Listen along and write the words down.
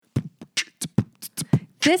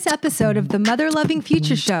This episode of the Mother Loving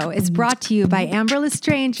Future Show is brought to you by Amber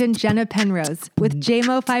Lestrange and Jenna Penrose with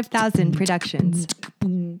JMO 5000 Productions.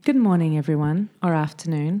 Good morning, everyone, or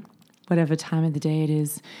afternoon, whatever time of the day it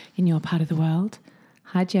is in your part of the world.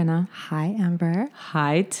 Hi, Jenna. Hi, Amber.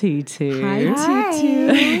 Hi, Tutu. Hi,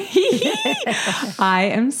 Tutu. I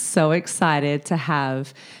am so excited to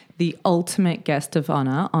have the ultimate guest of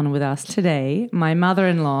honor on with us today, my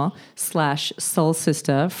mother-in-law / soul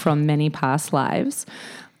sister from many past lives.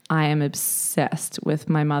 I am obsessed with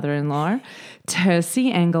my mother-in-law,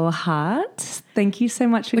 Terces Engelhart. Thank you so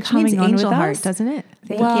much for coming on with us. Heart, doesn't it?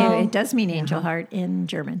 Thank you. It does mean angel heart in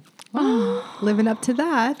German. Oh, living up to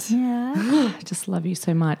that. Yeah. I just love you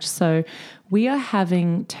so much. So we are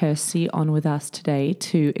having Terces on with us today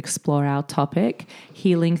to explore our topic,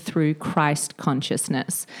 healing through Christ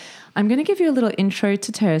consciousness. I'm going to give you a little intro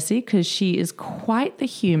to Terces because she is quite the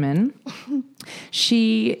human.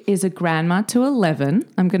 She is a grandma to 11.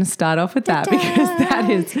 I'm going to start off with that because that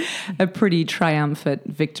is a pretty triumphant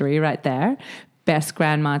victory right there. Best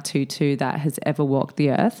grandma tutu that has ever walked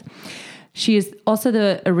the earth. She is also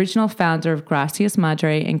the original founder of Gracias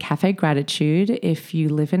Madre and Cafe Gratitude. If you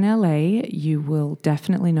live in LA, you will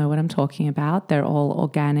definitely know what I'm talking about. They're all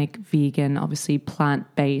organic, vegan, obviously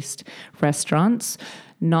plant-based restaurants.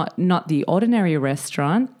 Not the ordinary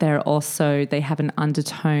restaurant. They have an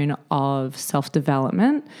undertone of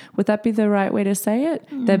self-development. Would that be the right way to say it?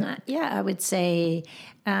 Yeah, I would say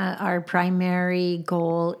our primary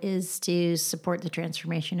goal is to support the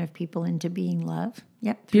transformation of people into being love.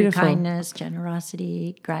 Yep. Through Beautiful. Kindness,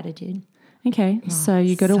 generosity, gratitude. Okay, so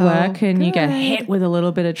you go to so work and you get good. hit with a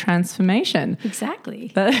little bit of transformation.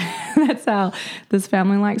 Exactly. That's how this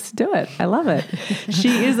family likes to do it. I love it.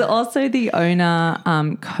 She is also the owner,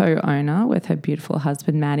 co-owner with her beautiful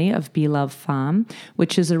husband, Maddie, of Be Love Farm,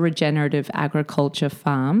 which is a regenerative agriculture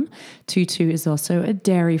farm. Tutu is also a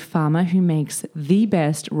dairy farmer who makes the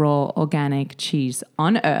best raw organic cheese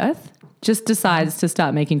on earth, just decides to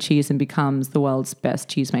start making cheese and becomes the world's best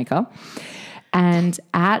cheesemaker. And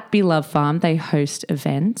at Be Love Farm, they host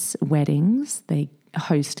events, weddings, they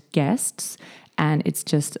host guests, and it's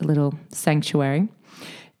just a little sanctuary.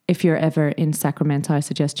 If you're ever in Sacramento, I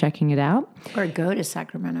suggest checking it out. Or go to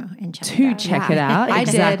Sacramento and check To it out. check it out, I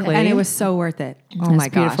exactly. did, and it was so worth it. Oh It's my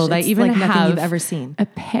gosh. beautiful. They It's even like nothing have you've ever seen. a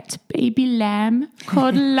pet baby lamb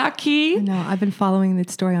called Lucky. No, I've been following the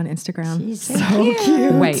story on Instagram. She's so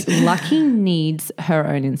cute. Wait, Lucky needs her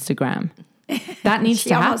own Instagram. That needs She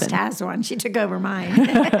to happen. almost has one. She took over mine.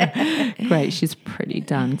 Great, she's pretty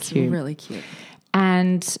done too. Really cute.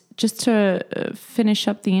 And just to finish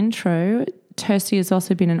up the intro, Terces has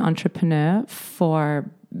also been an entrepreneur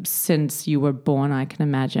since you were born, I can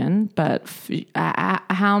imagine. But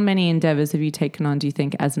how many endeavors have you taken on, do you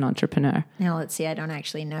think, as an entrepreneur? Now, let's see. I don't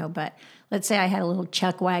actually know, but let's say I had a little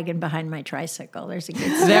chuck wagon behind my tricycle. There's a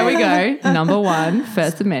good There we go. Number one,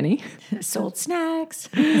 first of many. sold snacks.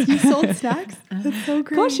 You sold snacks? That's so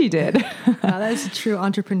great. Of course she did. Wow, that is a true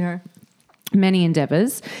entrepreneur. Many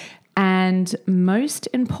endeavors. And most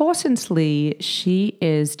importantly, she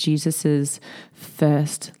is Jesus's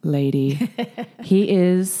first lady. He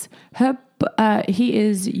is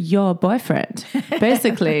your boyfriend,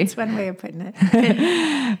 basically. That's one way of putting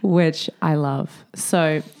it. Which I love.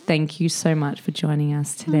 So thank you so much for joining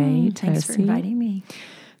us today, Thanks for Terces. inviting me.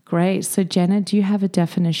 Great. So Jenna, do you have a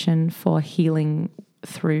definition for healing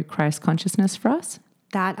through Christ consciousness for us?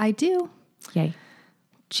 That I do. Yay.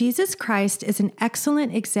 Jesus Christ is an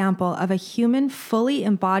excellent example of a human fully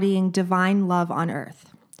embodying divine love on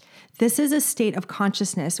earth. This is a state of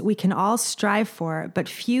consciousness we can all strive for, but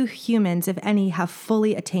few humans, if any, have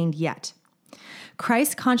fully attained yet.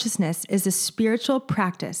 Christ consciousness is a spiritual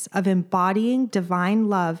practice of embodying divine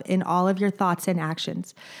love in all of your thoughts and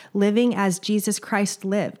actions, living as Jesus Christ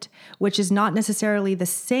lived, which is not necessarily the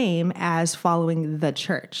same as following the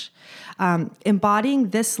church. Embodying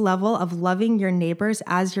this level of loving your neighbors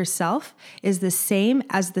as yourself is the same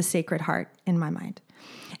as the Sacred Heart in my mind.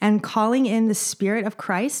 And calling in the Spirit of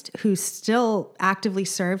Christ, who still actively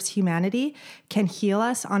serves humanity, can heal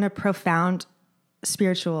us on a profound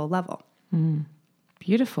spiritual level.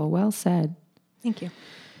 Beautiful. Well said. Thank you.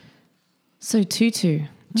 So Tutu,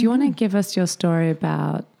 do you want to give us your story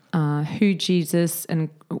about who Jesus and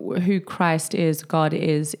who Christ is, God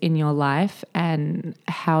is in your life, and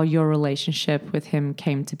how your relationship with him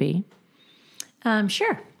came to be?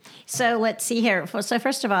 Sure. So let's see here. So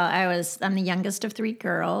first of all, I'm the youngest of three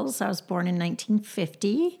girls. I was born in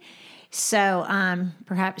 1950. So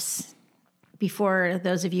perhaps before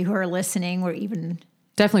those of you who are listening were even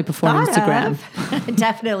Definitely before Instagram.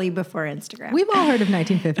 Definitely before Instagram. We've all heard of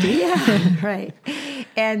 1950. Yeah, right.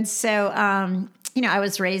 And so I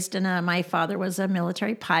was raised my father was a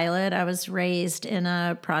military pilot. I was raised in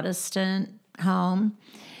a Protestant home.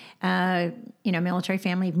 Military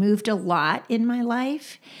family, moved a lot in my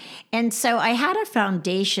life. And so I had a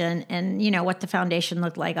foundation, and, what the foundation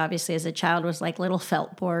looked like, obviously, as a child was like little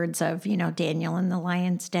felt boards of, Daniel in the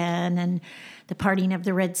lion's den and the parting of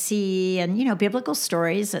the Red Sea and, biblical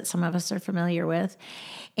stories that some of us are familiar with.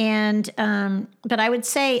 And, but I would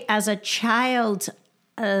say as a child,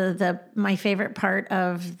 my favorite part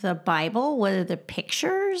of the Bible were the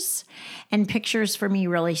pictures, and pictures for me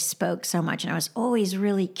really spoke so much. And I was always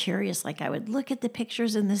really curious. Like I would look at the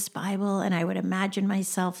pictures in this Bible and I would imagine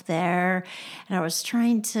myself there. And I was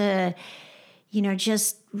trying to,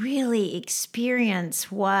 just really experience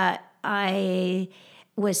what I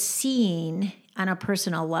was seeing on a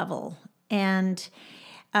personal level. And,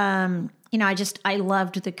 I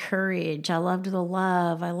loved the courage. I loved the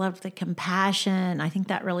love. I loved the compassion. I think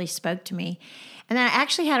that really spoke to me. And then I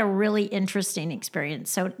actually had a really interesting experience.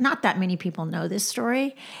 So not that many people know this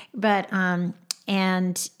story, but, to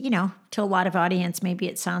a lot of audience, maybe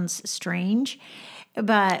it sounds strange,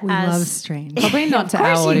 but we love strange. Probably not to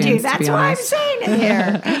our audience. Of course you do. That's why I'm honest. saying it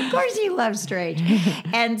here. Of course you love strange.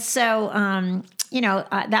 And so,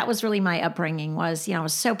 that was really my upbringing was, I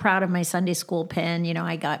was so proud of my Sunday school pin.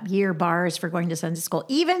 I got year bars for going to Sunday school,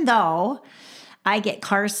 even though I get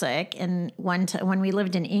car sick. And when we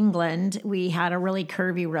lived in England, we had a really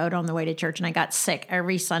curvy road on the way to church, and I got sick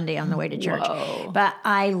every Sunday on the way to church. Whoa. But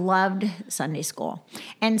I loved Sunday school.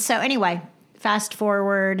 And so anyway, fast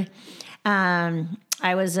forward,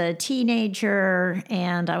 I was a teenager,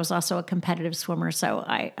 and I was also a competitive swimmer. So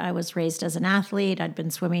I was raised as an athlete. I'd been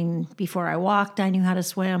swimming before I walked. I knew how to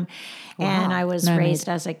swim. Wow. And I was raised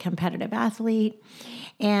as a competitive athlete.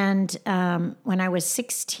 And when I was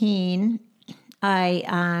 16,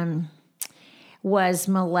 I was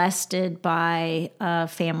molested by a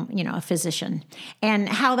physician. And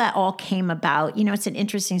how that all came about, it's an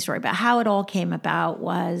interesting story, but how it all came about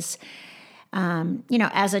was,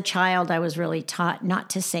 as a child, I was really taught not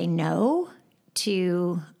to say no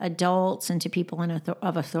to adults and to people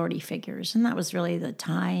of authority figures. And that was really the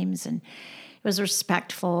times, and it was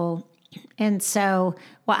respectful. And so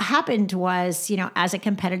what happened was, as a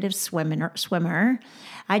competitive swimmer,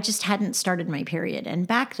 I just hadn't started my period. And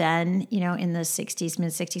back then, in the 60s,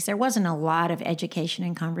 mid-60s, there wasn't a lot of education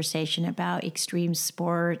and conversation about extreme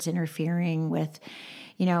sports interfering with,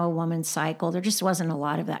 a woman's cycle. There just wasn't a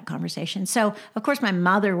lot of that conversation. So, of course, my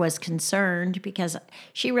mother was concerned because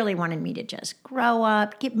she really wanted me to just grow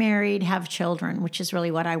up, get married, have children, which is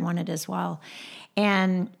really what I wanted as well.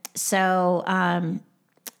 And so,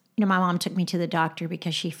 my mom took me to the doctor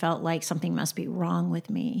because she felt like something must be wrong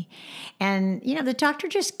with me. And, the doctor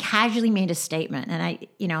just casually made a statement. And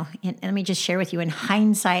and let me just share with you, in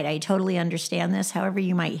hindsight, I totally understand this. However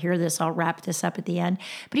you might hear this, I'll wrap this up at the end.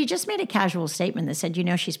 But he just made a casual statement that said,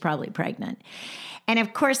 she's probably pregnant. And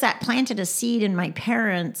of course, that planted a seed in my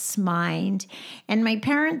parents' mind. And my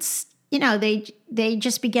parents, they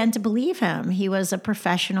just began to believe him. He was a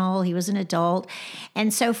professional. He was an adult.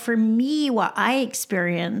 And so for me, what I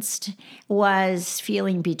experienced was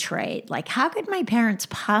feeling betrayed. Like, how could my parents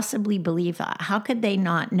possibly believe that? How could they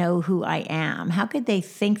not know who I am? How could they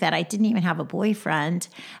think that I didn't even have a boyfriend?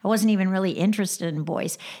 I wasn't even really interested in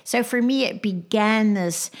boys. So for me, it began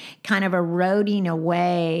this kind of eroding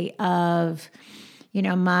away of,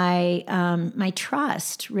 my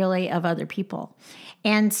trust really of other people.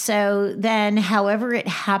 And so then, however it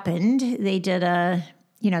happened, they did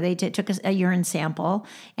took a urine sample,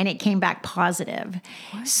 and it came back positive.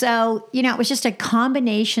 What? So, it was just a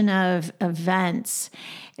combination of events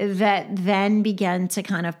that then began to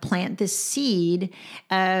kind of plant this seed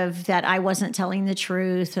of that I wasn't telling the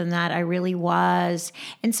truth and that I really was.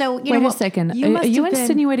 And so, wait a second. Are you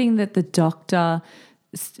insinuating that the doctor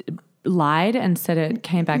lied and said it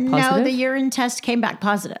came back positive? No, the urine test came back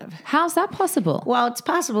positive. How's that possible? Well, it's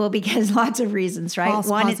possible because lots of reasons, right? False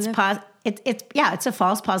One, positive? it's a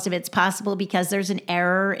false positive. It's possible because there's an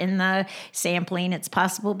error in the sampling. It's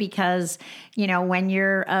possible because, when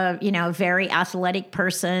you're a, very athletic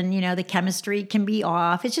person, the chemistry can be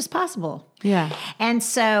off. It's just possible. Yeah. And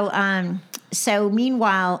so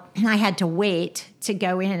meanwhile, I had to wait to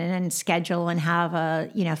go in and schedule and have a,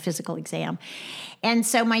 physical exam. And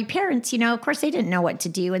so my parents, of course, they didn't know what to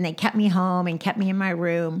do, and they kept me home and kept me in my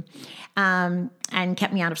room. and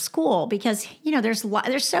kept me out of school because,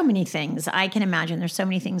 there's so many things I can imagine. There's so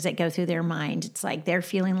many things that go through their mind. It's like they're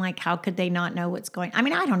feeling like, how could they not know what's going on? I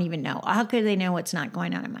mean, I don't even know. How could they know what's not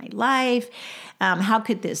going on in my life? How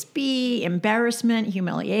could this be? Embarrassment,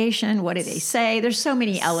 humiliation. What do they say? There's so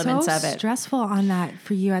many elements of it. Stressful on that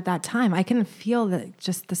for you at that time. I can feel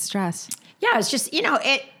just the stress. Yeah, it's just,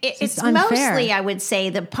 it's unfair. mostly, I would say,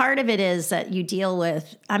 the part of it is that you deal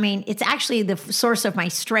with, I mean, it's actually the source of my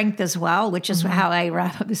strength as well, which is how I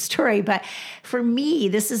wrap up the story. But for me,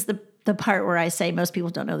 this is the part where I say most people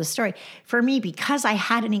don't know the story. For me, because I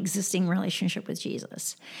had an existing relationship with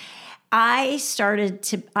Jesus, I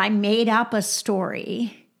made up a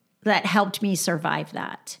story that helped me survive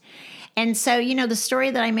that. And so, the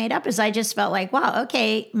story that I made up is I just felt like, wow,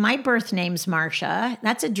 okay, my birth name's Marcia.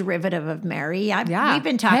 That's a derivative of Mary. We've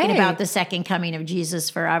been talking about the second coming of Jesus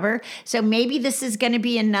forever. So maybe this is going to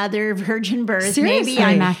be another virgin birth. Seriously.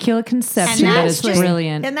 Maybe Immaculate conception. That is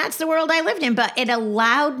brilliant. And that's the world I lived in. But it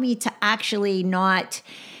allowed me to actually not,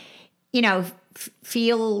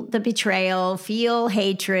 feel the betrayal, feel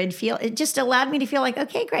hatred, it just allowed me to feel like,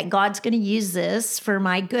 okay, great, God's going to use this for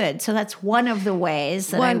my good. So that's one of the ways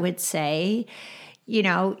that I would say,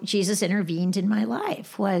 Jesus intervened in my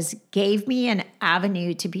life, gave me an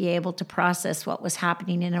avenue to be able to process what was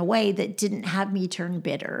happening in a way that didn't have me turn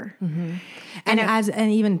bitter. Mm-hmm.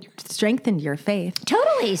 And even strengthened your faith.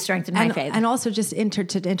 Totally strengthened my faith. And also just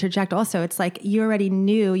to interject also, it's like you already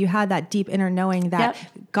knew, you had that deep inner knowing that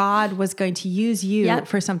God was going to use you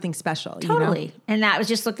for something special. Totally. And that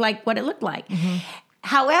just looked like what it looked like. Mm-hmm.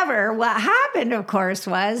 However, what happened, of course,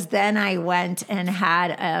 was then I went and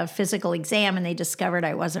had a physical exam and they discovered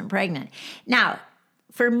I wasn't pregnant. Now,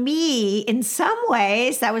 for me, in some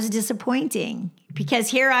ways, that was disappointing because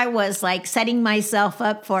here I was like setting myself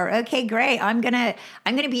up for, okay, great, I'm gonna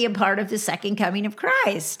be a part of the second coming of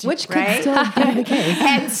Christ, which could still be the case.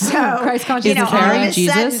 And so, Christ consciousness, all of a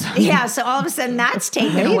Jesus. Sudden, so all of a sudden that's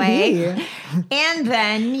taken away, and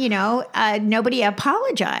then nobody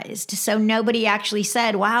apologized. So nobody actually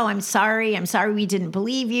said, "Wow, I'm sorry we didn't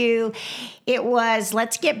believe you." It was,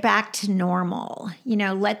 let's get back to normal.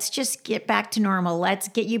 Let's just get back to normal. Let's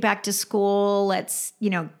get you back to school. Let's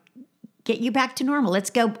get you back to normal.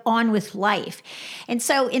 Let's go on with life. And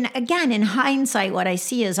so in hindsight, what I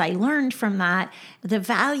see is I learned from that the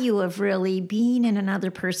value of really being in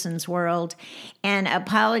another person's world and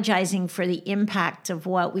apologizing for the impact of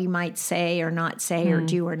what we might say or not say or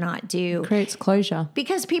do or not do. Creates closure.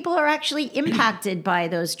 Because people are actually impacted by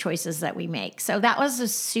those choices that we make. So that was a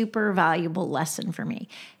super valuable lesson for me.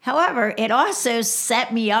 However, it also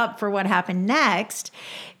set me up for what happened next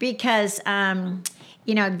because,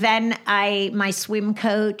 then my swim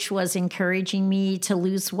coach was encouraging me to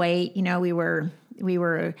lose weight. We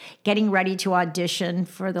were getting ready to audition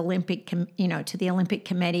for the Olympic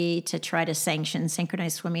committee to try to sanction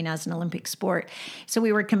synchronized swimming as an Olympic sport. So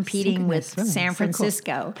we were competing with San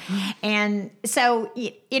Francisco. So cool. And so,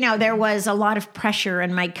 there was a lot of pressure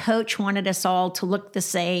and my coach wanted us all to look the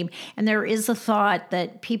same. And there is a thought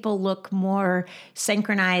that people look more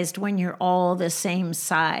synchronized when you're all the same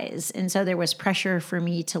size. And so there was pressure for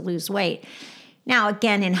me to lose weight. Now,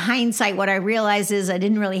 again, in hindsight, what I realized is I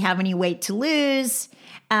didn't really have any weight to lose.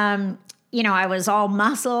 I was all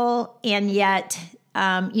muscle, and yet,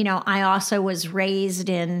 I also was raised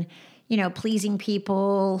in, pleasing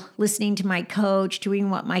people, listening to my coach, doing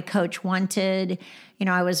what my coach wanted.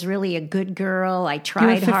 I was really a good girl. I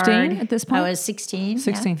tried you were 15 hard. At this point? I was 16.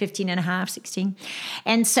 16. 15 and a half, 16.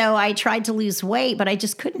 And so I tried to lose weight, but I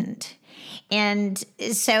just couldn't. And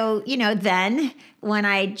so, then when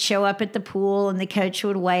I'd show up at the pool and the coach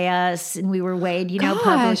would weigh us and we were weighed,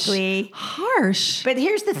 publicly. Harsh. But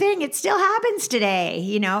here's the thing, it still happens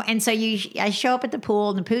today, And so I show up at the pool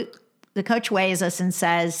and the coach weighs us and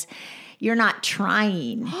says, "You're not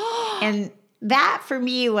trying." And that for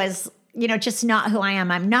me was, just not who I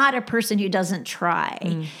am. I'm not a person who doesn't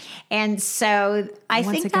try. And so I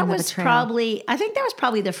think that was probably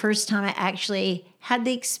the first time I actually had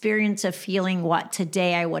the experience of feeling what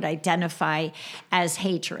today I would identify as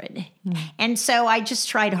hatred. And so I just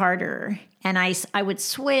tried harder. And I would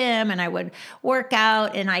swim and I would work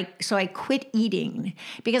out and I quit eating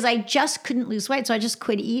because I just couldn't lose weight. So I just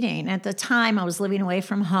quit eating. At the time I was living away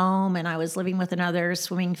from home and I was living with another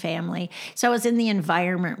swimming family. So I was in the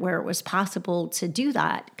environment where it was possible to do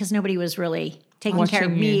that because nobody was really taking care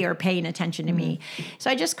of me or paying attention to me. So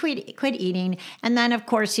I just quit eating. And then of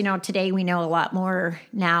course, today we know a lot more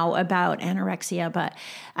now about anorexia, but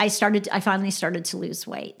I finally started to lose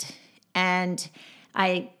weight. And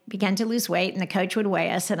I began to lose weight, and the coach would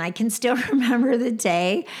weigh us. And I can still remember the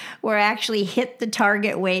day where I actually hit the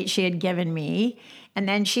target weight she had given me. And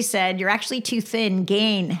then she said, "You're actually too thin,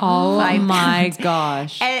 gain 5 pounds."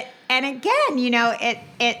 Gosh. And again,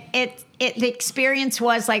 the experience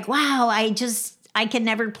was like, wow, I can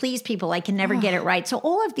never please people. I can never get it right. So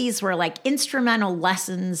all of these were like instrumental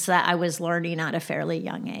lessons that I was learning at a fairly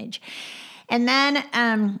young age. And then,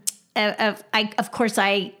 of course,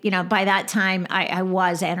 by that time I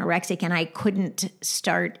was anorexic and I couldn't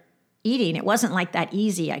start eating. It wasn't like that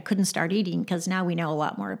easy. I couldn't start eating because now we know a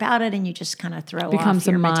lot more about it, and you just kind of throw off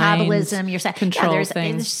your metabolism, your control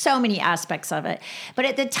thing. There's so many aspects of it. But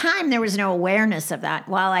at the time, there was no awareness of that.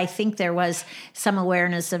 While I think there was some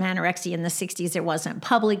awareness of anorexia in the 60s, it wasn't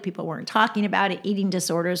public. People weren't talking about it. Eating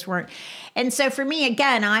disorders weren't. And so for me,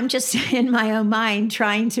 again, I'm just in my own mind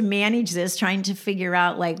trying to manage this, trying to figure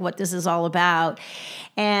out like what this is all about.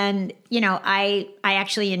 And, I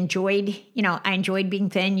actually enjoyed being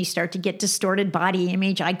thin. You start to get distorted body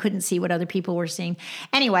image. I couldn't see what other people were seeing.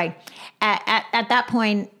 Anyway, at that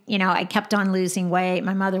point, I kept on losing weight.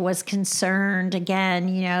 My mother was concerned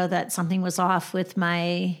again, that something was off with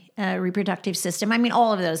my reproductive system. I mean,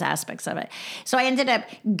 all of those aspects of it. So I ended up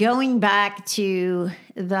going back to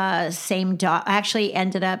the same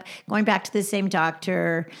ended up going back to the same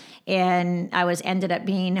doctor, and I ended up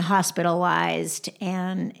being hospitalized,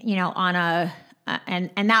 and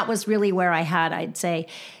and that was really where I had, I'd say,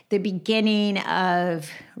 the beginning of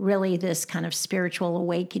really this kind of spiritual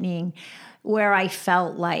awakening, where I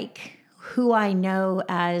felt like who I know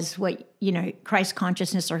as Christ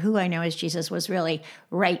consciousness, or who I know as Jesus, was really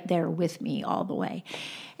right there with me all the way.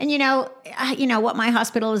 And what my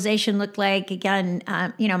hospitalization looked like, again,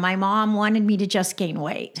 my mom wanted me to just gain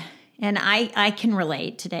weight. And I can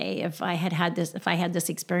relate today if I had this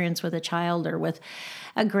experience with a child or with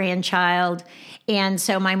a grandchild. And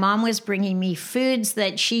so my mom was bringing me foods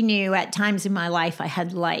that she knew at times in my life I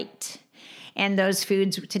had liked. And those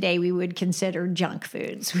foods today we would consider junk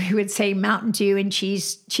foods. We would say Mountain Dew and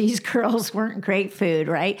cheese curls weren't great food,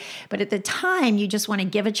 right? But at the time, you just want to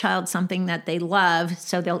give a child something that they love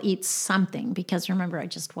so they'll eat something, because remember, I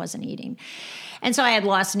just wasn't eating. And so I had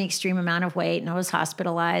lost an extreme amount of weight and I was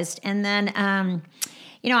hospitalized. And then, I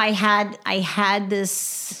had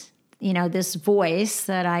this, this voice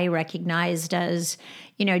that I recognized as,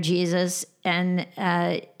 Jesus. And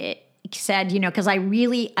it said, because I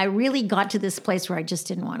really got to this place where I just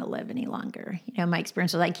didn't want to live any longer. My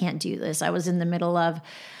experience was, I can't do this. I was in the middle of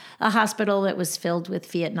a hospital that was filled with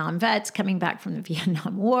Vietnam vets coming back from the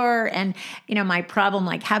Vietnam War. And, my problem,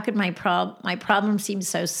 like, how could my problem seem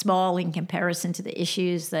so small in comparison to the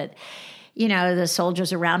issues that, the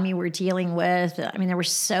soldiers around me were dealing with? I mean, there were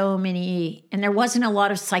so many, and there wasn't a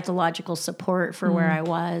lot of psychological support for where I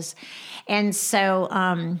was. And so,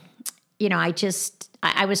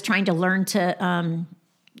 I was trying to learn to,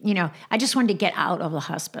 I just wanted to get out of the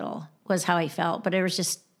hospital was how I felt. But it was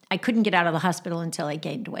just, I couldn't get out of the hospital until I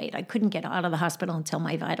gained weight. I couldn't get out of the hospital until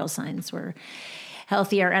my vital signs were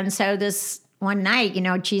healthier. And so this one night,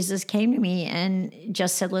 Jesus came to me and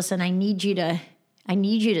just said, "Listen, I need you to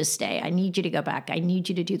stay. I need you to go back. I need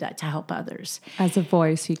you to do that to help others." As a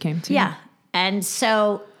voice, he came to you. Yeah. And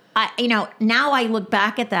so now I look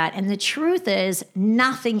back at that, and the truth is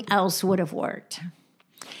nothing else would have worked,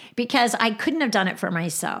 because I couldn't have done it for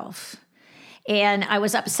myself. And I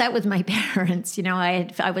was upset with my parents.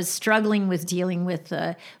 I was struggling with dealing with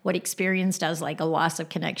what experience does, like a loss of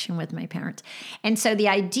connection with my parents. And so the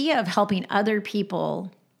idea of helping other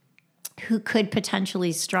people who could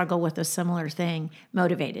potentially struggle with a similar thing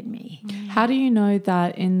motivated me. How do you know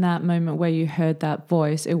that in that moment where you heard that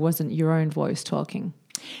voice, it wasn't your own voice talking?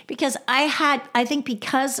 Because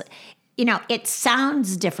it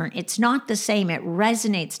sounds different. It's not the same. It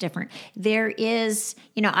resonates different. There is,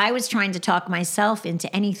 I was trying to talk myself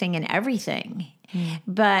into anything and everything,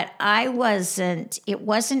 but it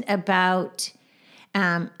wasn't about,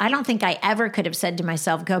 I don't think I ever could have said to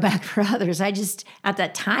myself, go back for others. At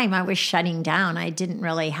that time, I was shutting down. I didn't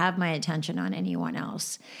really have my attention on anyone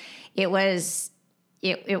else. I was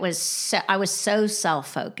so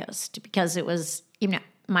self-focused, because it was,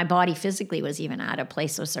 my body physically was even at a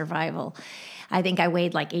place of survival. I think I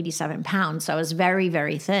weighed like 87 pounds. So I was very,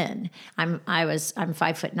 very thin. I'm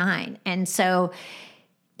 5'9". And so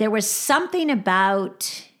there was something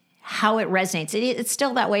about how it resonates. It's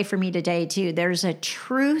still that way for me today too. There's a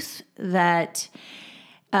truth that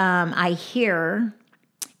I hear,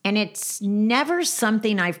 and it's never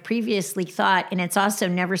something I've previously thought. And it's also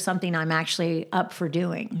never something I'm actually up for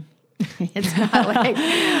doing. It's not like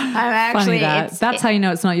I'm actually. That's how you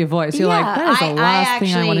know it's not your voice. You're like, that is the last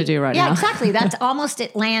thing I want to do right now. Yeah, exactly. That's almost,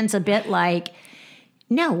 it lands a bit like,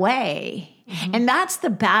 no way. And that's the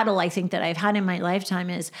battle I think that I've had in my lifetime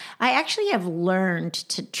is I actually have learned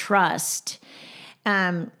to trust,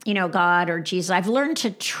 God or Jesus. I've learned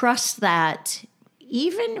to trust that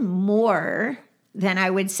even more than I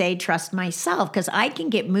would say trust myself, because I can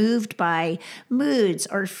get moved by moods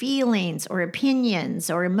or feelings or opinions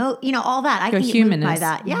or all that. I can get moved by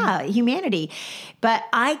that. Yeah, humanity. But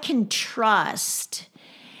I can trust,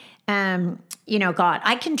 God.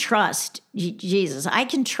 I can trust Jesus. I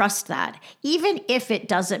can trust that, even if it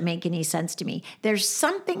doesn't make any sense to me. There's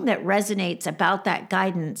something that resonates about that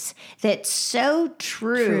guidance that's so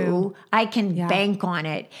true. I can bank on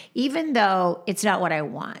it, even though it's not what I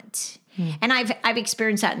want. And I've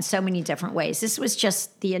experienced that in so many different ways. This was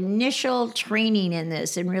just the initial training in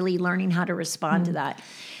this and really learning how to respond to that.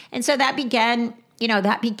 And so that began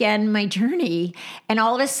my journey. And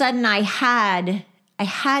all of a sudden I had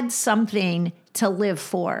something to live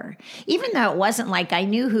for, even though it wasn't like I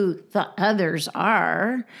knew who the others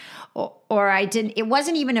are, or I didn't. It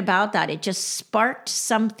wasn't even about that. It just sparked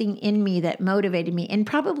something in me that motivated me. And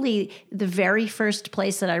probably the very first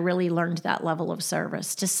place that I really learned that level of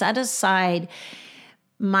service, to set aside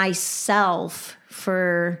myself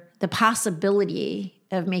for the possibility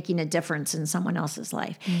of making a difference in someone else's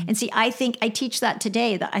life. And see, I think I teach that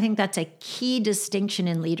today. That I think that's a key distinction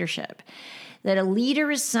in leadership. That a leader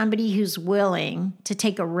is somebody who's willing to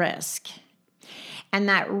take a risk. And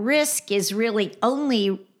that risk is really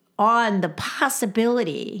only on the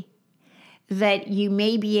possibility that you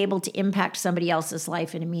may be able to impact somebody else's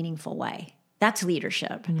life in a meaningful way. That's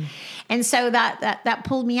leadership. And so that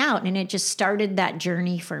pulled me out, and it just started that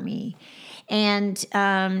journey for me. And,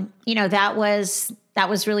 that was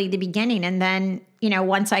really the beginning. And then,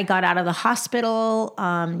 once I got out of the hospital,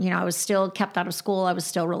 I was still kept out of school. I was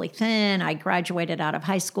still really thin. I graduated out of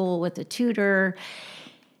high school with a tutor.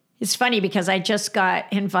 It's funny because I just got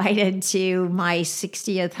invited to my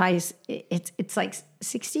 60th it's like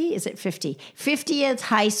 60? Is it 50? 50th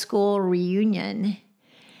high school reunion.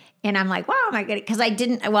 And I'm like, wow, am I good? Because I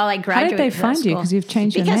graduated. How did they find you? Because you've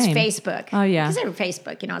changed your name. Because Facebook. Oh, yeah. Because they're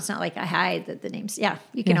Facebook. It's not like I hide the names. Yeah,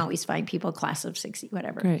 you can always find people, class of 60,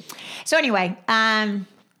 whatever. Great. So anyway,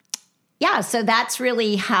 so that's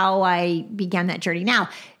really how I began that journey. Now,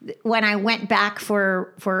 when I went back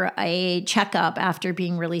for a checkup after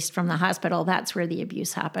being released from the hospital, that's where the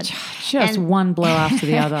abuse happened. Just one blow after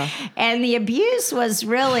the other. And the abuse was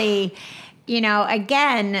really...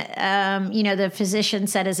 the physician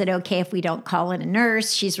said, is it okay if we don't call in a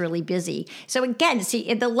nurse? She's really busy. So again,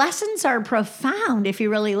 see, the lessons are profound if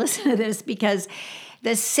you really listen to this, because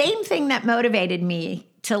the same thing that motivated me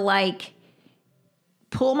to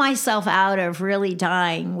pull myself out of really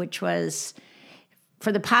dying, which was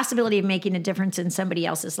for the possibility of making a difference in somebody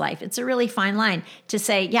else's life. It's a really fine line to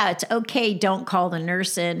say, yeah, it's okay, don't call the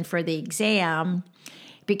nurse in for the exam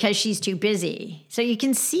because she's too busy. So you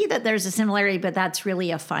can see that there's a similarity, but that's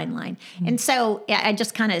really a fine line. And so I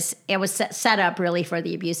just it was set up really for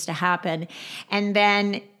the abuse to happen. And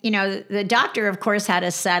then, the doctor, of course, had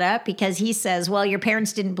us set up because he says, well, your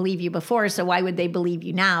parents didn't believe you before, so why would they believe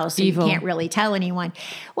you now? So Evil. You can't really tell anyone.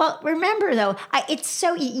 Well, remember, though,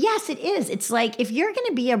 yes, it is. It's like if you're going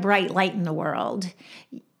to be a bright light in the world,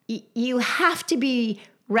 you have to be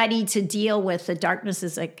ready to deal with the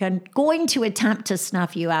darknesses that are going to attempt to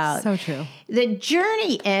snuff you out. So true. The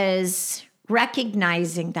journey is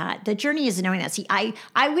recognizing that. The journey is knowing that. See, I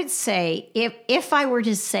would say if I were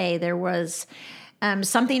to say there was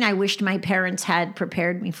something I wished my parents had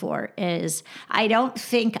prepared me for, is I don't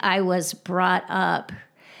think I was brought up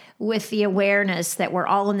with the awareness that we're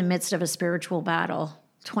all in the midst of a spiritual battle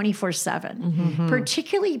 24/7,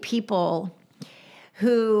 particularly people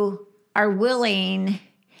who are willing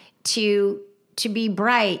to be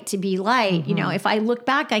bright, to be light. If I look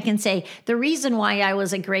back, I can say the reason why I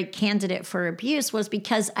was a great candidate for abuse was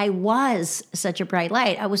because I was such a bright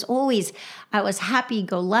light. I was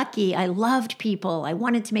happy-go-lucky. I loved people. I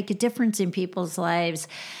wanted to make a difference in people's lives.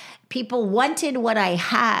 People wanted what I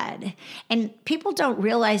had. And people don't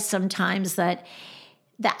realize sometimes that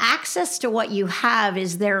the access to what you have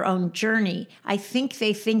is their own journey. I think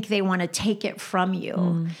they want to take it from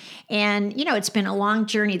you. And, it's been a long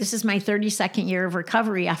journey. This is my 32nd year of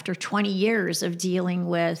recovery after 20 years of dealing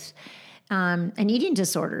with an eating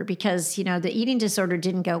disorder because, the eating disorder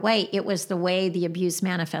didn't go away. It was the way the abuse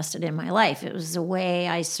manifested in my life. It was the way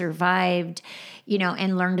I survived,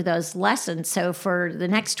 and learned those lessons. So for the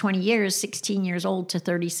next 20 years, 16 years old to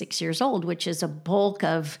 36 years old, which is a bulk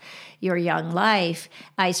of your young life,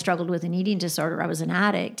 I struggled with an eating disorder. I was an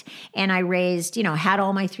addict. And I raised, had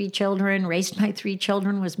all my 3 children, raised my 3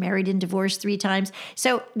 children, was married and divorced 3 times.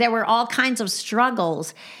 So there were all kinds of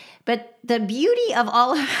struggles. But the beauty of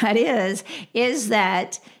all of that is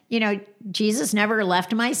that, Jesus never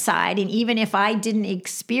left my side. And even if I didn't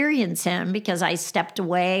experience him because I stepped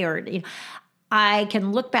away or, I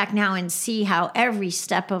can look back now and see how every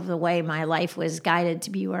step of the way my life was guided to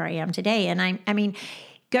be where I am today. And I mean,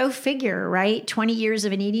 go figure, right? 20 years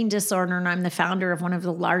of an eating disorder, and I'm the founder of one of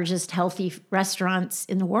the largest healthy restaurants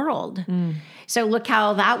in the world. So look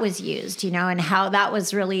how that was used, and how that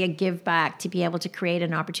was really a give back to be able to create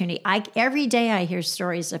an opportunity. Every day I hear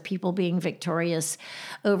stories of people being victorious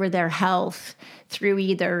over their health through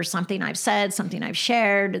either something I've said, something I've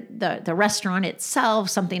shared, the restaurant itself,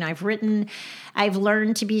 something I've written. I've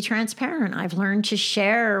learned to be transparent. I've learned to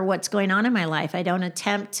share what's going on in my life. I don't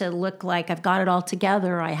attempt to look like I've got it all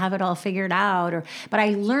together. I have it all figured out. But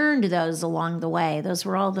I learned those along the way. Those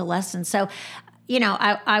were all the lessons. So,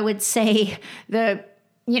 I would say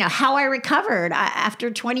how I recovered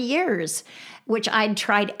after 20 years, which I'd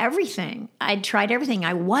tried everything.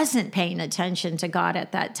 I wasn't paying attention to God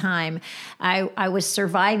at that time. I was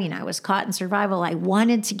surviving. I was caught in survival. I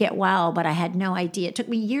wanted to get well, but I had no idea. It took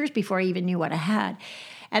me years before I even knew what I had.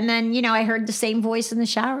 And then, I heard the same voice in the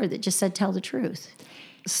shower that just said, tell the truth.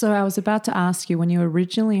 So I was about to ask you, when you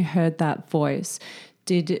originally heard that voice,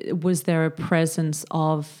 was there a presence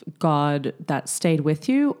of God that stayed with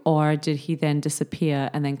you, or did he then disappear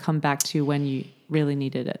and then come back to you when you really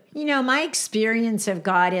needed it? My experience of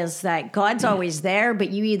God is that God's always there, but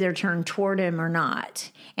you either turn toward him or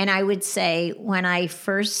not. And I would say when I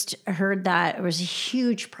first heard that, it was a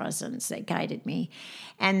huge presence that guided me.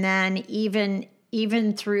 And then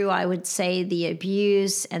even through, I would say, the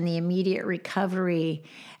abuse and the immediate recovery,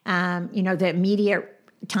 the immediate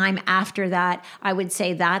time after that, I would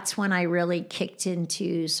say that's when I really kicked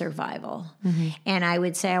into survival. And I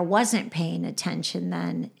would say I wasn't paying attention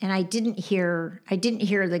then, and I didn't hear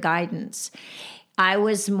the guidance. I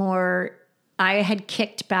had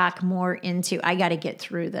kicked back more into, I got to get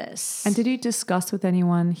through this. And did you discuss with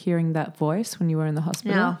anyone hearing that voice when you were in the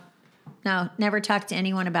hospital? No, never talked to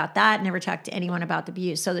anyone about that. Never talked to anyone about the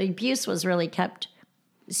abuse. So the abuse was really kept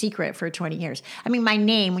secret for 20 years. I mean, my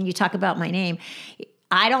name, when you talk about my name,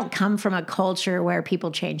 I don't come from a culture where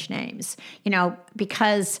people change names.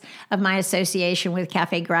 Because of my association with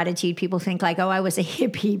Cafe Gratitude, people think like, oh, I was a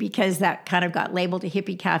hippie because that kind of got labeled a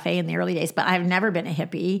hippie cafe in the early days. But I've never been a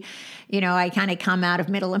hippie. I kind of come out of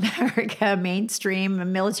middle America, mainstream, a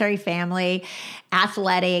military family,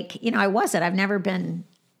 athletic. I wasn't. I've never been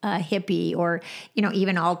a hippie or,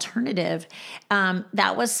 even alternative.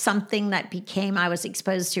 That was something that I was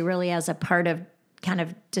exposed to really as a part of kind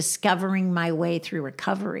of discovering my way through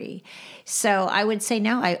recovery. So I would say,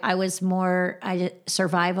 no, I was more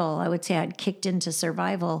survival. I would say I'd kicked into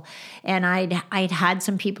survival, and I'd had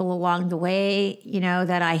some people along the way,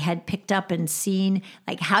 that I had picked up and seen,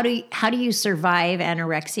 like, how do you survive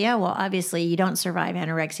anorexia? Well, obviously you don't survive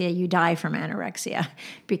anorexia. You die from anorexia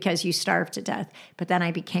because you starve to death. But then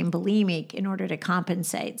I became bulimic in order to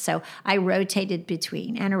compensate. So I rotated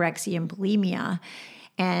between anorexia and bulimia,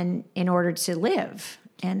 and in order to live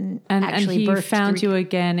and actually he found you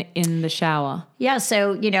again in the shower. Yeah.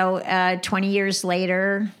 So, 20 years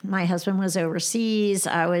later, my husband was overseas.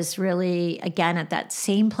 I was really, again, at that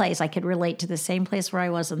same place. I could relate to the same place where I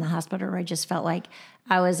was in the hospital, where I just felt like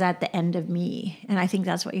I was at the end of me. And I think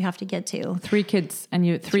that's what you have to get to. 3 kids, and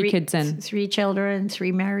you 3 kids in. 3 children,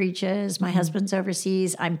 3 marriages. My husband's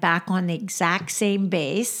overseas. I'm back on the exact same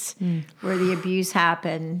base where the abuse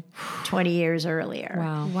happened 20 years earlier.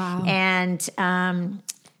 Wow. And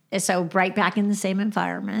so right back in the same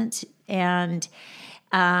environment. And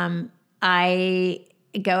I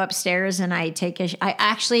go upstairs and I take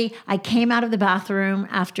I came out of the bathroom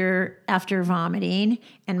after vomiting,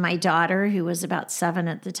 and my daughter, who was about 7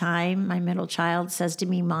 at the time, my middle child, says to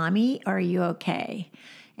me, "Mommy, are you okay?"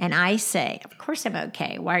 And I say, "Of course I'm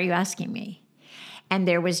okay. Why are you asking me?" And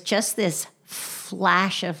there was just this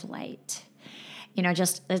flash of light.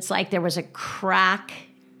 It's like there was a crack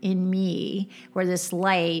in me where this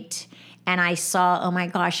light, and I saw, oh my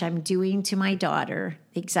gosh, I'm doing to my daughter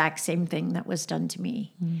the exact same thing that was done to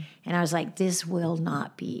me. And I was like, this will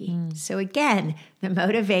not be. So again, the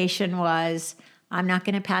motivation was, I'm not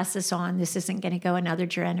going to pass this on. This isn't going to go another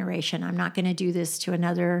generation. I'm not going to do this to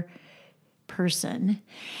another person.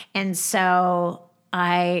 And so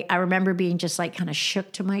I remember being just like kind of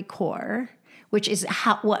shook to my core, which is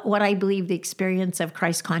what I believe the experience of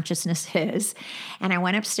Christ consciousness is. And I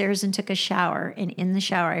went upstairs and took a shower. And in the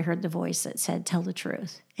shower, I heard the voice that said, tell the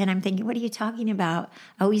truth. And I'm thinking, what are you talking about?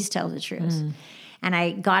 Always tell the truth. And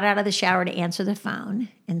I got out of the shower to answer the phone.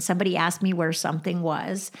 And somebody asked me where something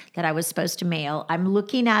was that I was supposed to mail. I'm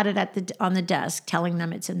looking at it on the desk, telling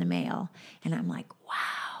them it's in the mail. And I'm like,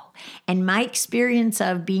 wow. And my experience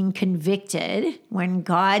of being convicted, when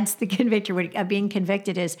God's the convictor, of being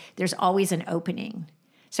convicted is there's always an opening.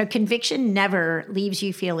 So conviction never leaves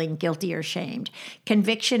you feeling guilty or shamed.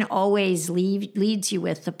 Conviction always leads you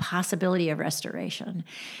with the possibility of restoration.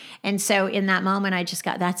 And so in that moment, I just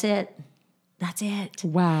got, that's it. That's it.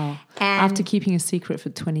 Wow. And after keeping a secret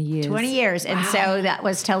for 20 years. 20 years. And so that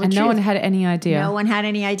was tell the and truth. no one had any idea. No one had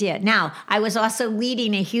any idea. Now, I was also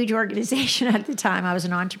leading a huge organization at the time. I was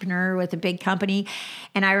an entrepreneur with a big company.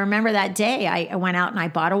 And I remember that day I went out and I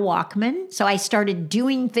bought a Walkman. So I started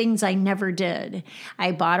doing things I never did.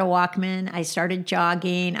 I bought a Walkman. I started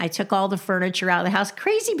jogging. I took all the furniture out of the house.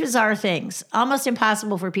 Crazy, bizarre things. Almost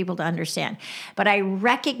impossible for people to understand. But I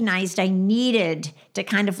recognized I needed to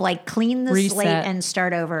kind of like clean the slate and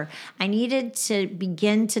start over. I needed to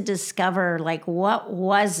begin to discover like what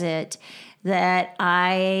was it that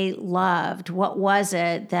I loved? What was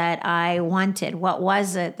it that I wanted? What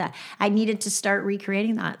was it that I needed to start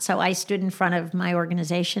recreating that? So I stood in front of my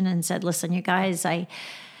organization and said, listen, you guys,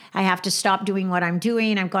 I have to stop doing what I'm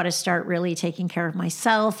doing. I've got to start really taking care of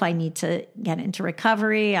myself. I need to get into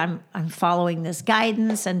recovery. I'm following this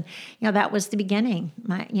guidance. And, that was the beginning,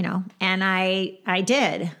 and I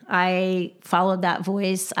did. I followed that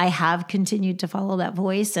voice. I have continued to follow that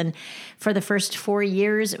voice. And for the first 4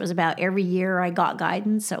 years, it was about every year I got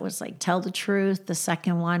guidance. So it was like, tell the truth. The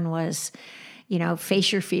second one was,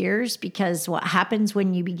 face your fears, because what happens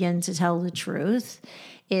when you begin to tell the truth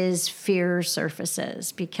is fear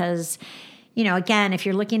surfaces. Because, again, if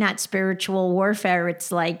you're looking at spiritual warfare, it's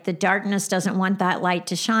like the darkness doesn't want that light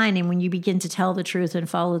to shine. And when you begin to tell the truth and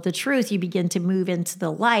follow the truth, you begin to move into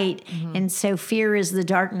the light. Mm-hmm. And so fear is the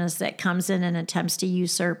darkness that comes in and attempts to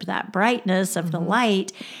usurp that brightness of the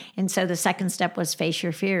light. And so the second step was face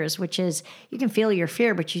your fears, which is you can feel your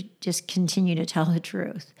fear, but you just continue to tell the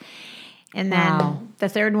truth. And then the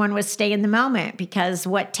third one was stay in the moment, because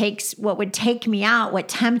what would take me out, what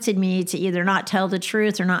tempted me to either not tell the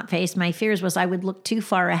truth or not face my fears was I would look too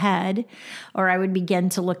far ahead, or I would begin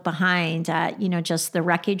to look behind at, just the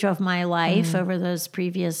wreckage of my life over those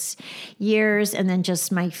previous years, and then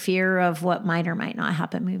just my fear of what might or might not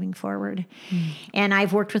happen moving forward. And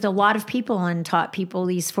I've worked with a lot of people and taught people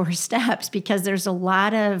these 4 steps, because there's a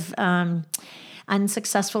lot of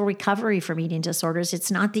unsuccessful recovery from eating disorders.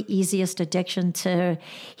 It's not the easiest addiction to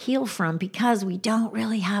heal from, because we don't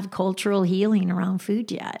really have cultural healing around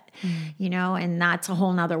food yet, and that's a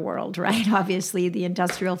whole nother world, right? Obviously, the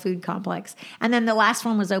industrial food complex. And then the last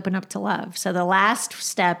one was open up to love. So the last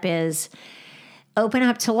step is open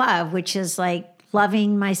up to love, which is like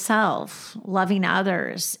loving myself, loving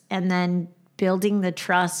others, and then building the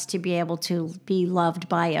trust to be able to be loved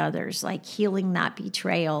by others, like healing that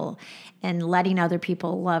betrayal and letting other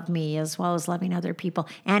people love me as well as loving other people.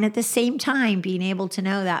 And at the same time, being able to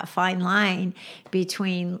know that fine line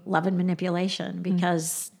between love and manipulation,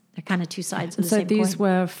 because they're kind of two sides of the same coin. So these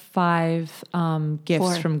were 5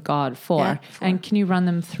 gifts from God, 4. Yeah, 4. And can you run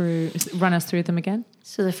us through them again?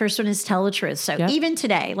 So the first one is tell the truth. So even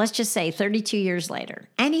today, let's just say 32 years later,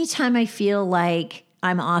 anytime I feel like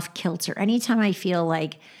I'm off kilter, anytime I feel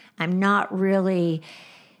like I'm not really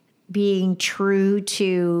being true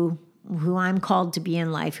to who I'm called to be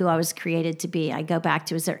in life, who I was created to be, I go back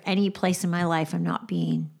to, is there any place in my life I'm not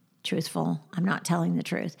being truthful? I'm not telling the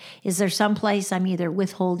truth. Is there some place I'm either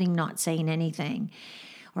withholding, not saying anything,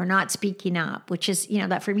 or not speaking up, which is,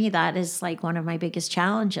 that for me, that is like one of my biggest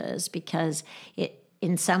challenges, because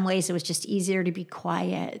in some ways it was just easier to be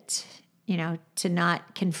quiet, to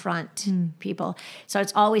not confront people. So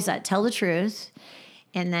it's always that, tell the truth,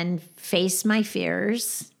 and then face my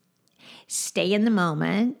fears, stay in the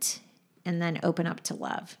moment, and then open up to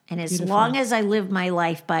love. And as long as I live my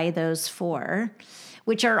life by those 4,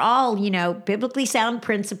 which are all, biblically sound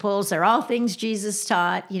principles, they're all things Jesus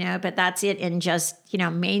taught, but that's it in just,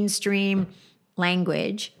 mainstream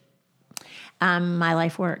language, my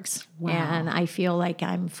life works. Wow. And I feel like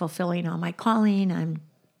I'm fulfilling all my calling.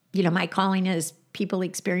 My calling is people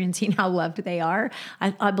experiencing how loved they are.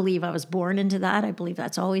 I believe I was born into that. I believe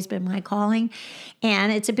that's always been my calling.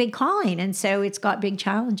 And it's a big calling. And so it's got big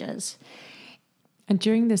challenges. And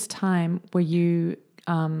during this time, were you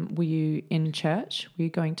were you in church? Were you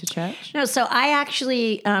going to church? No, so I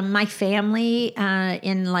actually, my family,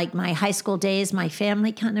 in like my high school days, my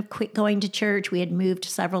family kind of quit going to church. We had moved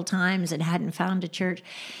several times and hadn't found a church.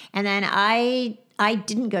 And then I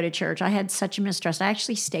didn't go to church. I had such a mistrust. I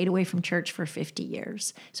actually stayed away from church for 50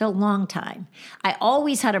 years. So a long time. I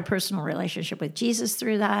always had a personal relationship with Jesus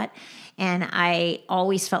through that. And I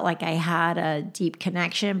always felt like I had a deep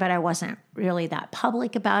connection, but I wasn't really that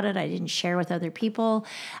public about it. I didn't share with other people.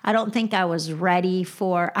 I don't think I was ready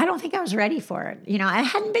for it. You know, I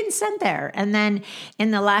hadn't been sent there. And then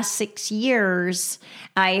in the last 6 years,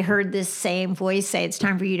 I heard this same voice say, it's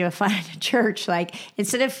time for you to find a church. Like,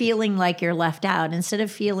 instead of feeling like you're left out, instead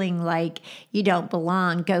of feeling like you don't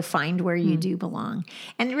belong, go find where you do belong.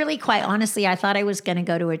 And really, quite honestly, I thought I was going to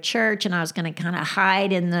go to a church and I was going to kind of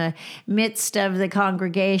hide in the midst of the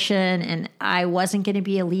congregation, and I wasn't going to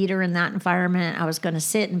be a leader in that environment. I was going to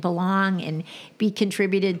sit and belong and be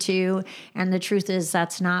contributed to. And the truth is,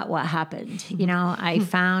 that's not what happened. You know, I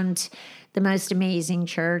found the most amazing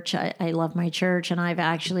church. I love my church, and I've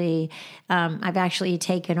actually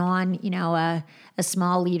taken on, you know, a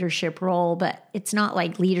small leadership role, but it's not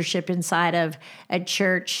like leadership inside of a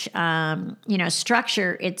church, you know,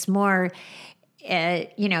 structure. It's more,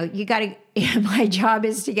 you know, you got to, my job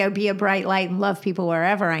is to go be a bright light and love people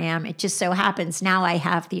wherever I am. It just so happens now I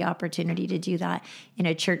have the opportunity to do that in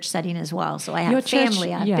a church setting as well. So I have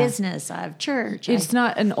family, I have business, I have church. It's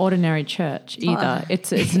not an ordinary church either.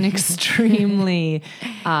 It's an extremely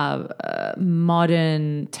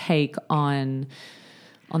modern take on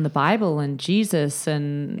the Bible and Jesus.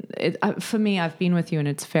 And for me, I've been with you, and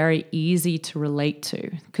it's very easy to relate to,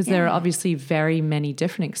 because there are obviously very many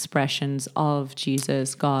different expressions of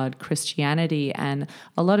Jesus, God, Christianity, and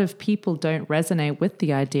a lot of people don't resonate with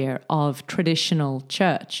the idea of traditional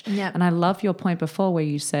church. Yep. And I love your point before where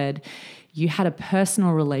you said you had a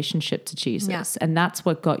personal relationship to Jesus, and that's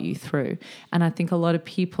what got you through. And I think a lot of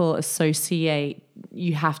people associate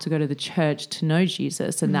you have to go to the church to know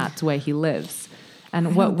Jesus, and that's where he lives.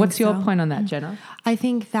 And what's your point on that, Jenna? I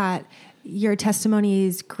think that your testimony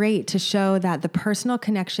is great to show that the personal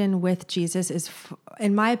connection with Jesus is,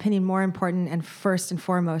 in my opinion, more important and first and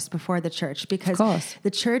foremost before the church, because the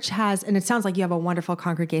church has, and it sounds like you have a wonderful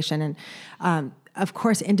congregation, and of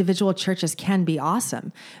course, individual churches can be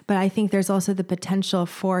awesome, but I think there's also the potential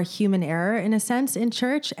for human error in a sense in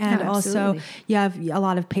church. And also you have a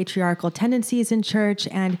lot of patriarchal tendencies in church,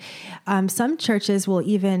 and some churches will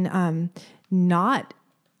even not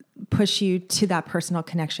push you to that personal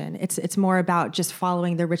connection. It's more about just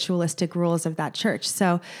following the ritualistic rules of that church.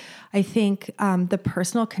 So I think the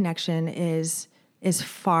personal connection is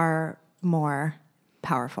far more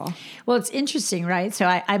powerful. Well, it's interesting, right? So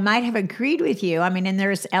I might have agreed with you. I mean, and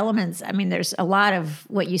there's elements, I mean, there's a lot of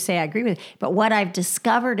what you say I agree with, but what I've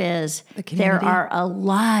discovered is there are a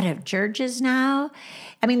lot of churches now.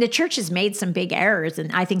 I mean, the church has made some big errors,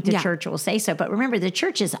 and I think the church will say so. But remember, the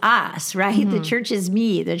church is us, right? Mm-hmm. The church is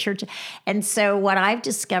me, the church. And so what I've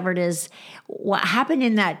discovered is what happened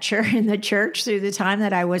in that church, in the church through the time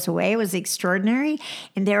that I was away was extraordinary.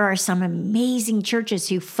 And there are some amazing churches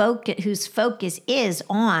whose focus is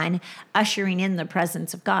on ushering in the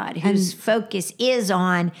presence of God, whose focus is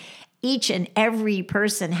on each and every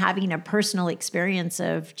person having a personal experience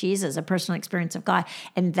of Jesus, a personal experience of God.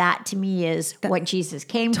 And that to me is what Jesus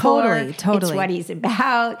came for. Totally. It's what he's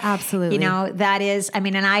about. Absolutely. You know, that is, I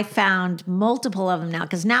mean, and I found multiple of them now,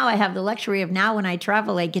 because now I have the luxury of now when I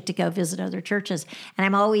travel, I get to go visit other churches. And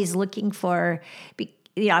I'm always looking for,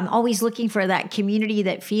 I'm always looking for that community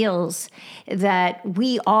that feels that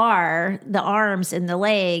we are the arms and the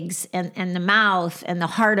legs and the mouth and the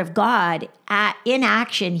heart of God in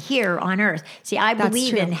action here on earth. See, I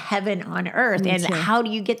believe in heaven on earth. And how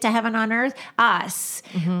do you get to heaven on earth? Us.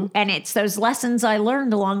 Mm-hmm. And it's those lessons I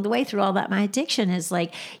learned along the way through all that. My addiction is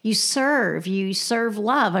like, you serve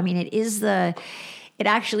love. I mean, it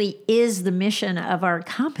actually is the mission of our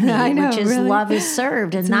company, which is love is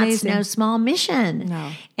served. And that's no small mission.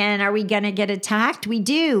 No. And are we going to get attacked? We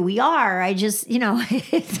do. We are. I just,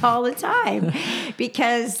 it's all the time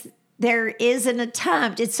because there is an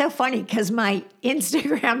attempt. It's so funny because my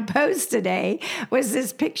Instagram post today was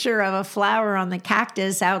this picture of a flower on the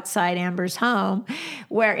cactus outside Amber's home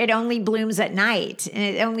where it only blooms at night and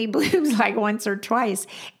it only blooms like once or twice.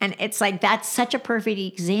 And it's like, that's such a perfect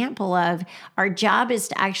example of our job is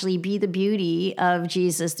to actually be the beauty of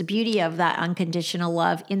Jesus, the beauty of that unconditional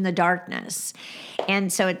love in the darkness.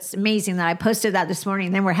 And so it's amazing that I posted that this morning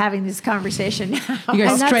and then we're having this conversation now. You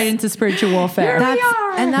go straight into spiritual warfare.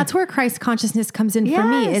 And that's where Christ consciousness comes in for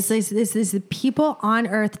me. Yes. Is the people on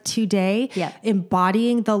earth today Yep.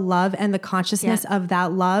 embodying the love and the consciousness Yep. of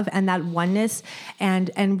that love and that oneness and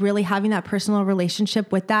really having that personal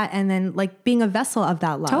relationship with that, and then like being a vessel of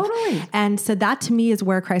that love. Totally. And so that to me is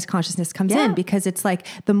where Christ consciousness comes Yeah. in, because it's like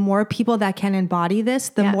the more people that can embody this,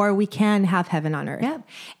 the Yeah. more we can have heaven on earth. Yeah,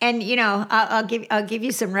 and I'll give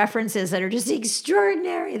you some references that are just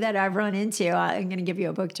extraordinary that I've run into. I'm going to give you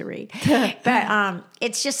a book to read, but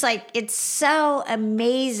it's just like it's so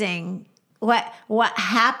amazing what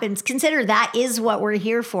happens. Consider that is what we're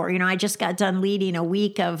here for. I just got done leading a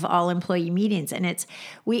week of all employee meetings, and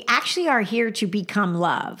we actually are here to become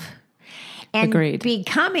love, and Agreed.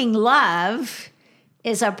 becoming love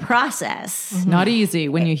is a process. Not easy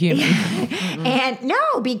when you're human. And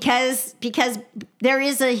no, because there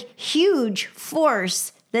is a huge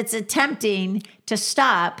force that's attempting to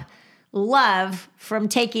stop love from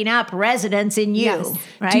taking up residence in you. Yes.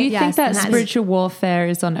 Right? Do you think that And that's- spiritual warfare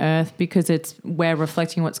is on earth because we're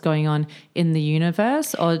reflecting what's going on in the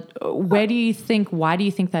universe? Or why do you think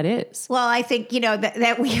that is? Well, I think,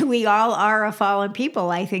 that we all are a fallen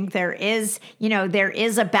people. I think there is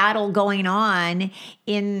a battle going on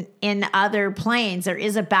in other planes. There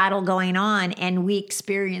is a battle going on, and we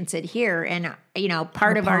experience it here. And,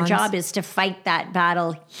 part of our pawns. job is to fight that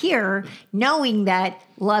battle here, knowing that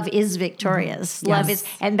love is victorious. Love is,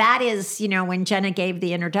 and that is, when Jenna gave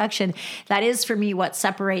the introduction, that is for me what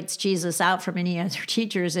separates Jesus out from any other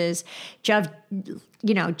teachers is,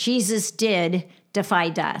 Jesus did defy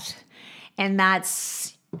death. And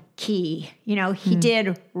that's key. He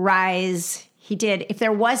did rise. He did. If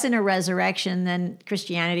there wasn't a resurrection, then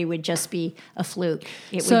Christianity would just be a fluke.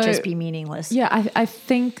 It would just be meaningless. Yeah, I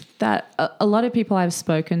think that a lot of people I've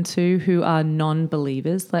spoken to who are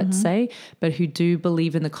non-believers, let's say, but who do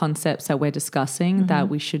believe in the concepts that we're discussing, that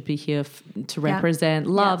we should be here to represent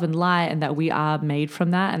love and light, and that we are made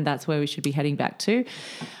from that, and that's where we should be heading back to.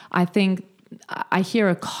 I think I hear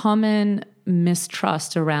a common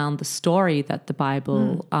mistrust around the story that the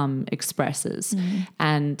Bible expresses,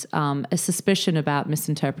 and a suspicion about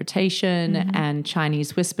misinterpretation and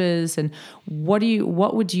Chinese whispers. And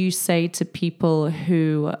what would you say to people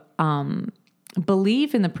who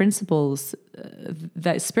believe in the principles,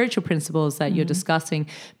 that spiritual principles that you're discussing,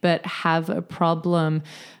 but have a problem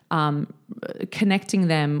connecting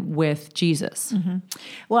them with Jesus?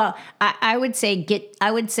 Well, I would say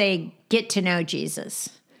get to know Jesus.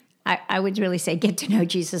 I would really say get to know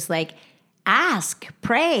Jesus, like ask,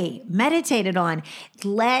 pray, meditate it on,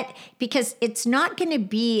 because it's not going to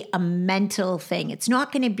be a mental thing. It's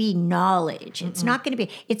not going to be knowledge. It's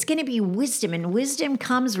going to be wisdom, and wisdom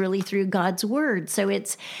comes really through God's word. So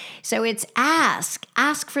it's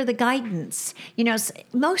ask for the guidance.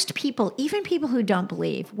 Most people, even people who don't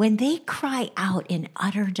believe, when they cry out in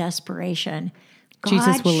utter desperation,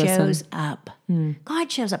 Jesus will shows listen. up.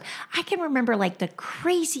 God shows up. I can remember like the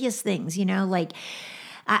craziest things, like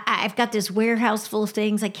I've got this warehouse full of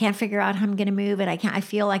things. I can't figure out how I'm going to move it. I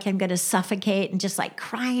feel like I'm going to suffocate, and just like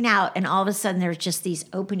crying out. And all of a sudden there's just these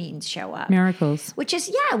openings show up. Miracles. Which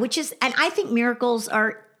is, and I think miracles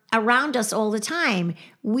are around us all the time.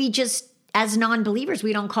 We just, as non-believers,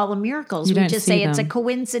 we don't call them miracles. You we don't just see say it's a them.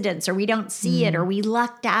 coincidence, or we don't see it, or we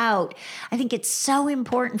lucked out. I think it's so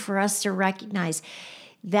important for us to recognize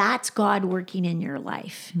that's God working in your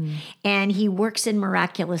life. And he works in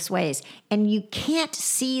miraculous ways. And you can't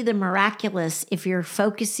see the miraculous if you're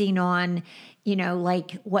focusing on,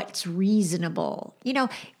 like what's reasonable.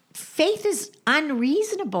 Faith is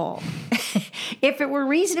unreasonable. If it were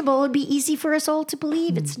reasonable, it would be easy for us all to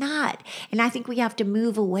believe. It's not. And I think we have to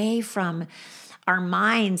move away from our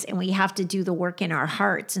minds, and we have to do the work in our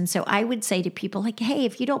hearts. And so I would say to people like, hey,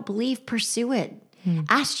 if you don't believe, pursue it.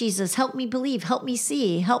 Ask Jesus, help me believe, help me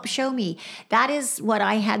see, help show me. That is what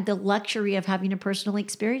I had the luxury of having a personal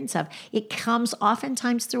experience of. It comes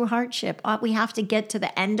oftentimes through hardship. We have to get to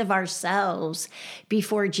the end of ourselves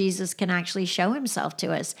before Jesus can actually show himself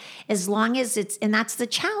to us. As long as and that's the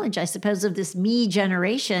challenge, I suppose, of this me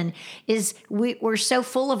generation, is we're so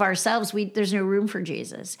full of ourselves, there's no room for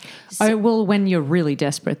Jesus. Oh, well, when you're really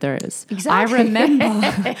desperate, there is. Exactly. I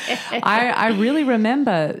remember, I really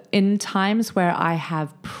remember in times where I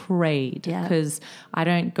have prayed, because I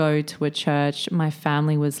don't go to a church. My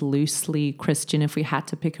family was loosely Christian if we had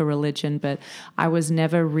to pick a religion, but I was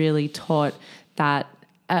never really taught that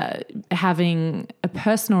having a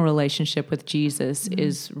personal relationship with Jesus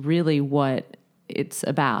is really what it's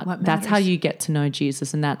about. That's how you get to know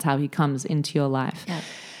Jesus, and that's how he comes into your life. Yeah.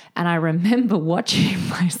 And I remember watching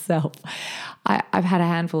myself. I've had a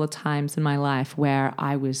handful of times in my life where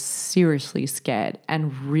I was seriously scared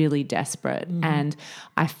and really desperate. And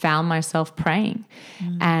I found myself praying.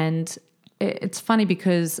 And it's funny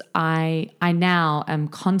because I now am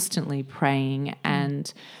constantly praying,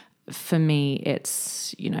 and for me,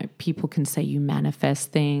 it's, people can say you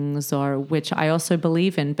manifest things, or which I also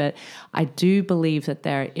believe in, but I do believe that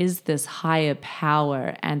there is this higher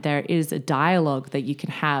power and there is a dialogue that you can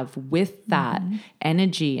have with that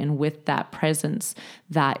energy and with that presence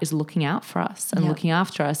that is looking out for us and looking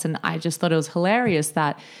after us. And I just thought it was hilarious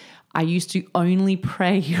that I used to only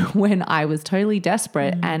pray when I was totally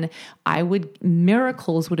desperate, and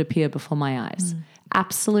miracles would appear before my eyes.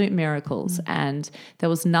 Absolute miracles. And there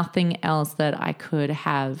was nothing else that I could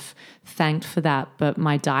have thanked for that but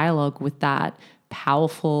my dialogue with that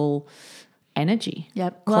powerful energy.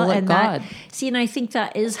 Yep. Call it God. And I think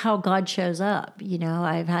that is how God shows up.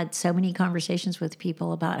 I've had so many conversations with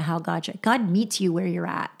people about how God meets you where you're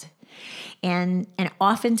at. And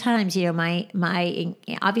oftentimes, my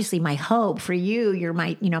obviously my hope for you, you're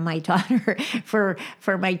my daughter, for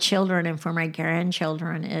my children and for my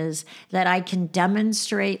grandchildren is that I can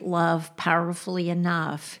demonstrate love powerfully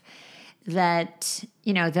enough that,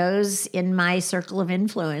 those in my circle of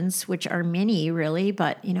influence, which are many really,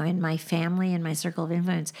 but, in my family and my circle of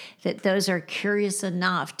influence, that those are curious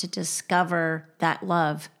enough to discover that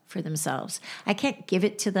love for themselves. I can't give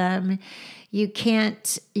it to them. You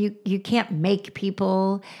can't make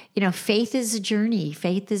people, faith is a journey.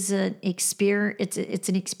 Faith is an experience. It's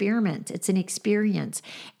an experiment. It's an experience.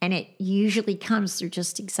 And it usually comes through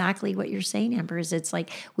just exactly what you're saying, Amber, is it's like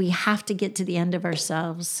we have to get to the end of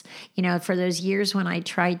ourselves. For those years when I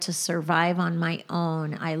tried to survive on my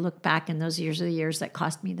own, I look back and those years are the years that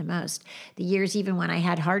cost me the most. The years even when I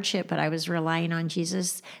had hardship, but I was relying on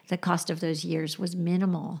Jesus, the cost of those years was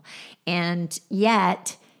minimal. And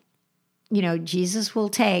yet, Jesus will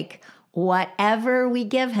take whatever we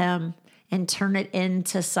give him and turn it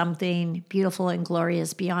into something beautiful and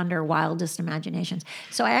glorious beyond our wildest imaginations.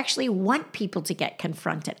 So I actually want people to get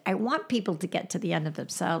confronted. I want people to get to the end of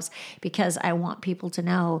themselves because I want people to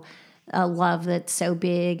know a love that's so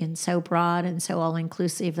big and so broad and so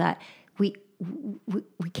all-inclusive that we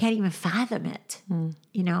can't even fathom it,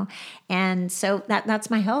 And so that's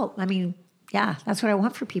my hope. Yeah, that's what I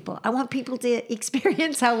want for people. I want people to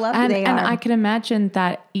experience how lovely they are. And I can imagine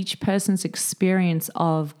that each person's experience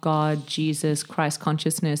of God, Jesus, Christ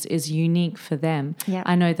consciousness is unique for them. Yeah.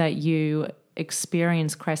 I know that you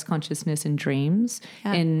experience Christ consciousness in dreams,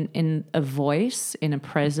 in a voice, in a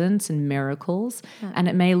presence, in miracles, and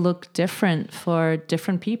it may look different for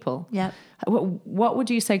different people. Yeah. What would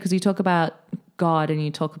you say, because you talk about God and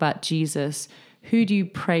you talk about Jesus, who do you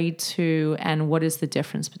pray to and what is the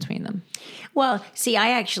difference between them? Well, see, I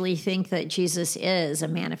actually think that Jesus is a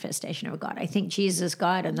manifestation of God. I think Jesus,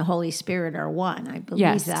 God, and the Holy Spirit are one. I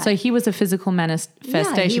believe that. So he was a physical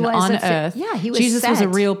manifestation on earth. He was Jesus was a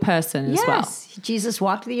real person as well. Yes, Jesus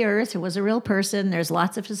walked the earth. He was a real person. There's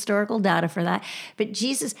lots of historical data for that. But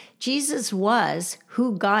Jesus was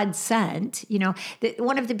who God sent.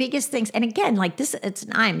 One of the biggest things, and again, like this,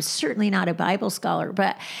 I'm certainly not a Bible scholar,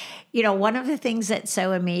 but one of the things that's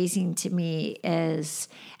so amazing to me is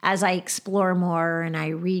as I explore more and I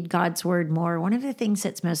read God's word more, one of the things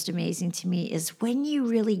that's most amazing to me is when you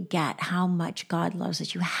really get how much God loves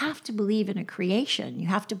us. You have to believe in a creation. You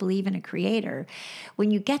have to believe in a creator. When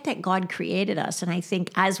you get that God created us, and I think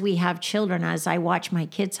as we have children, as I watch my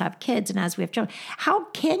kids have kids, and as we have children, how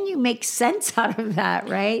can you make sense out of that,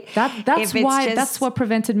 right? That's what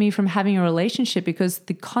prevented me from having a relationship, because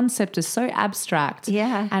the concept is so abstract.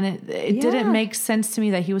 Yeah. And it didn't make sense to me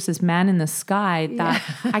that he was this man in the sky that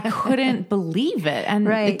I couldn't believe it. And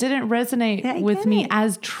it didn't resonate with me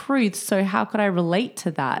as truth. So how could I relate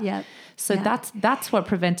to that? Yeah. So that's what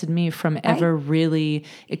prevented me from ever really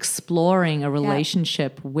exploring a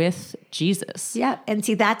relationship with Jesus. Yeah. And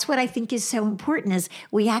see, that's what I think is so important is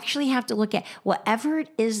we actually have to look at whatever it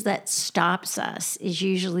is that stops us is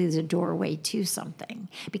usually the doorway to something.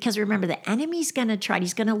 Because remember, the enemy's going to try,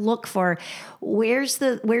 he's going to look for where's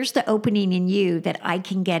the opening in you that I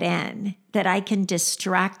can get in, that I can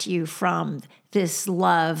distract you from this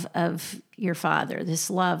love of your Father, this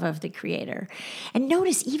love of the Creator. And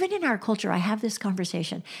notice, even in our culture, I have this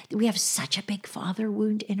conversation, that we have such a big father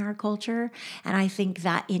wound in our culture. And I think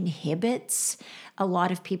that inhibits a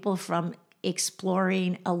lot of people from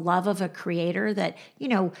exploring a love of a creator that,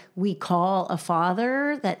 we call a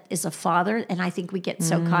father, that is a father. And I think we get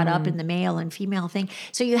so caught up in the male and female thing.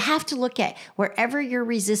 So you have to look at wherever your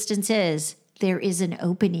resistance is, there is an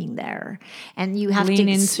opening there, and you have lean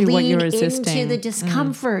to into what you're resisting. into the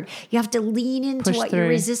discomfort. You have to lean into Push what through. you're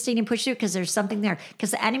resisting and push through, because there's something there,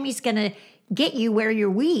 because the enemy's going to get you where you're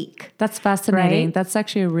weak. That's fascinating. Right? That's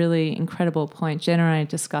actually a really incredible point. Jenna and I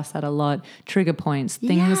discuss that a lot. Trigger points,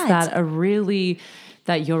 things Yeah, that are really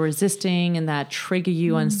that you're resisting and that trigger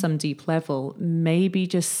you on some deep level. Maybe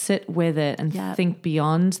just sit with it and think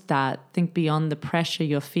beyond that. Think beyond the pressure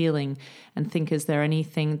you're feeling and think, is there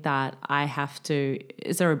anything that I have to,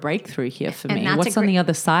 is there a breakthrough here for me? What's on the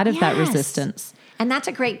other side of that resistance? And that's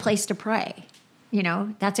a great place to pray. You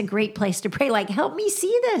know, that's a great place to pray. Like, help me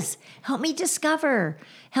see this. Help me discover.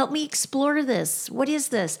 Help me explore this. What is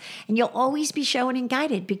this? And you'll always be shown and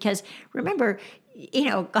guided, because remember, you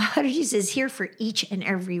know, God is here for each and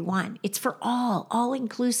every one. It's for all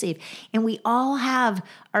inclusive. And we all have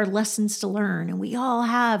our lessons to learn, and we all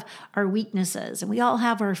have our weaknesses, and we all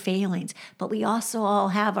have our failings, but we also all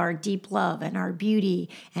have our deep love and our beauty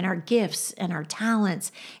and our gifts and our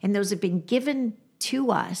talents. And those have been given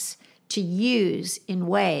to us to use in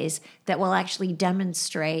ways that will actually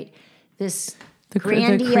demonstrate this The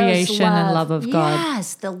grandiose creation and love of God.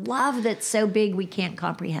 Yes, the love that's so big we can't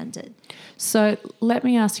comprehend it. So let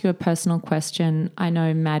me ask you a personal question. I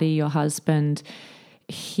know Maddie, your husband,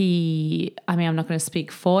 I'm not going to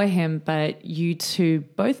speak for him, but you two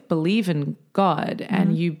both believe in God,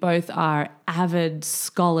 and you both are avid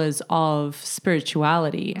scholars of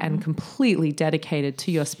spirituality and completely dedicated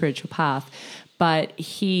to your spiritual path. But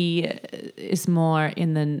he is more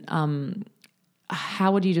in the,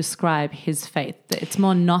 how would you describe his faith? It's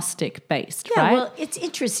more Gnostic based, right? Well, it's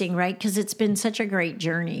interesting, right? Because it's been such a great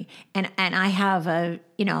journey. And I have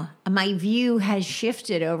my view has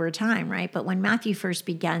shifted over time, right? But when Matthew first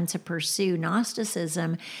began to pursue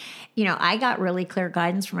Gnosticism, I got really clear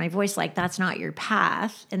guidance from my voice, like, that's not your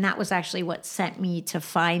path. And that was actually what sent me to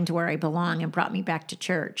find where I belong and brought me back to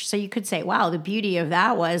church. So you could say, wow, the beauty of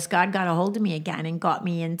that was God got a hold of me again and got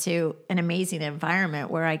me into an amazing environment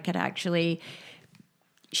where I could actually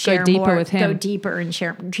share go deeper more, with him. Go deeper and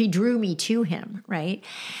share. He drew me to him, right?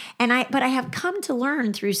 But I have come to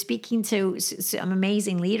learn through speaking to some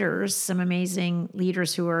amazing leaders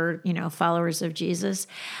who are, followers of Jesus.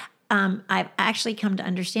 I've actually come to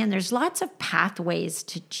understand there's lots of pathways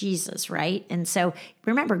to Jesus, right? And so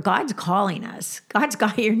remember, God's calling us. God's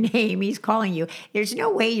got your name. He's calling you. There's no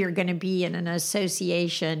way you're going to be in an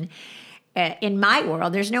association. In my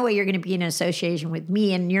world, there's no way you're going to be in association with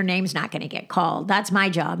me and your name's not going to get called. That's my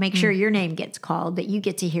job. Make sure your name gets called, that you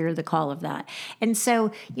get to hear the call of that. And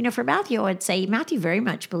so, for Matthew, I'd say Matthew very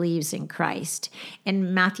much believes in Christ,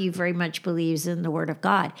 and Matthew very much believes in the Word of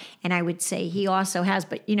God. And I would say he also has,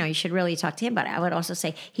 but you should really talk to him about it. I would also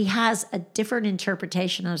say he has a different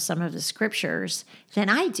interpretation of some of the scriptures than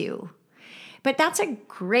I do. But that's a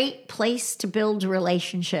great place to build a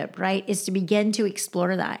relationship, right? Is to begin to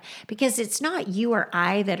explore that. Because it's not you or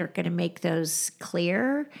I that are going to make those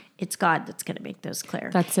clear. It's God that's going to make those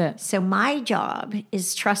clear. That's it. So my job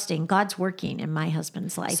is trusting God's working in my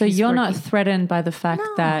husband's life. So you're not threatened by the fact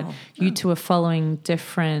that you two are following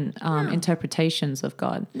different interpretations of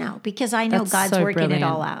God? No, because I know God's so working brilliant. it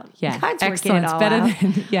all out. Yeah, God's excellent. working it all Better out.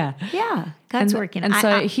 than, yeah. Yeah, God's working. And so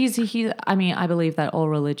I believe that all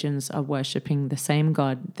religions are worshiping the same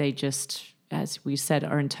God. They just, as we said,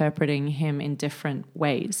 are interpreting him in different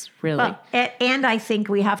ways, really. Well, and I think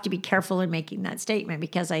we have to be careful in making that statement,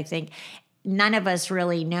 because I think none of us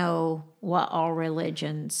really know what all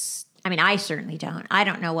religions, I certainly don't. I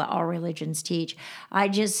don't know what all religions teach. I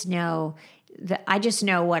just know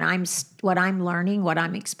what I'm learning, what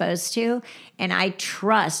I'm exposed to, and I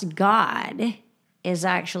trust God is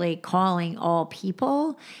actually calling all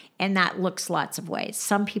people, and that looks lots of ways.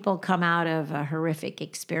 Some people come out of a horrific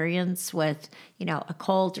experience with, a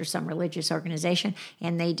cult or some religious organization,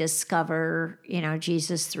 and they discover,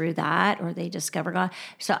 Jesus through that, or they discover God.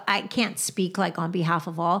 So I can't speak like on behalf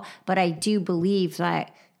of all, but I do believe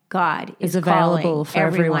that God is available for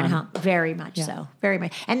everyone home. Very much so. Very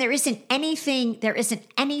much. And there isn't anything.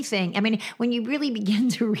 When you really begin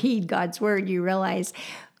to read God's word, you realize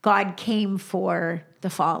God came for the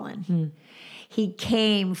fallen. He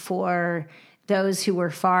came for those who were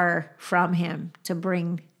far from him, to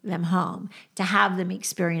bring them home, to have them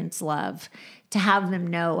experience love, to have them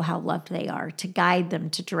know how loved they are, to guide them,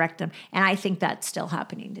 to direct them. And I think that's still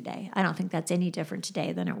happening today. I don't think that's any different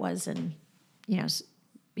today than it was in,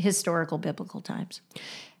 historical biblical times.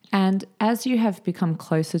 And as you have become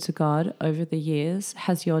closer to God over the years,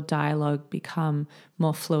 has your dialogue become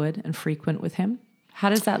more fluid and frequent with him? How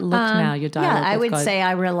does that look now, your dialogue with God? I would say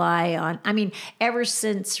I rely on, ever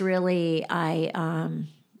since really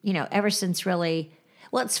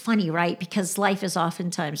Well, it's funny, right? Because life is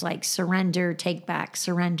oftentimes like surrender, take back,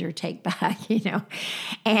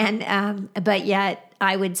 and but yet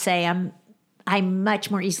I would say I'm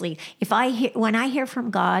much more easily, when I hear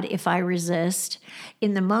from God, if I resist,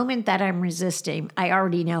 in the moment that I'm resisting, I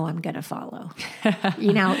already know I'm going to follow.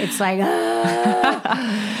 It's like,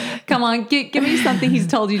 Come on, give me something he's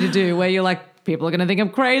told you to do where you're like, people are going to think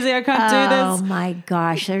I'm crazy. I can't do this. Oh my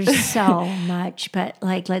gosh, there's so much. But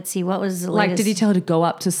like, let's see, what was the latest? Like, did he tell you to go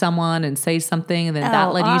up to someone and say something and then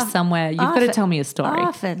that led you somewhere? You've got to tell me a story.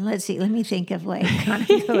 Often. Let's see. Let me think of like,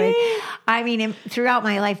 I mean, throughout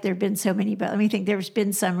my life, there have been so many, but let me think. There's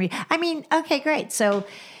been some, okay, great. So,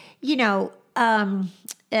 one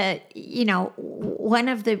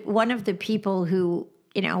of the people who,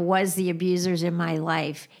 was the abusers in my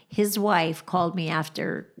life, his wife called me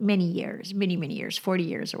after many years, 40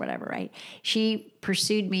 years or whatever, right? She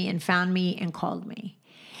pursued me and found me and called me.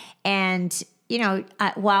 And,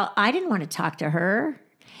 while I didn't want to talk to her,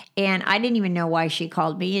 and I didn't even know why she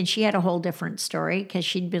called me, and she had a whole different story because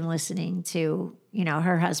she'd been listening to,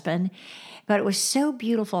 her husband. But it was so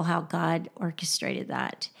beautiful how God orchestrated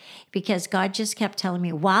that, because God just kept telling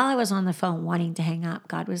me while I was on the phone wanting to hang up,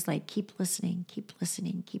 God was like, keep listening, keep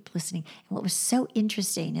listening, keep listening. And what was so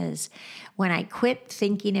interesting is when I quit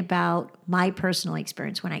thinking about my personal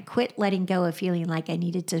experience, when I quit letting go of feeling like I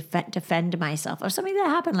needed to defend myself of something that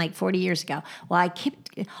happened like 40 years ago,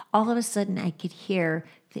 all of a sudden I could hear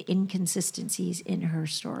the inconsistencies in her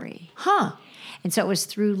story. And so it was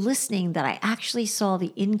through listening that I actually saw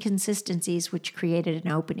the inconsistencies, which created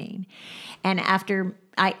an opening. And after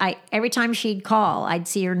every time she'd call, I'd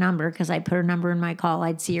see her number because I put her number in my call.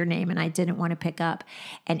 I'd see her name and I didn't want to pick up.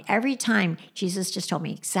 And every time Jesus just told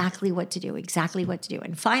me exactly what to do. And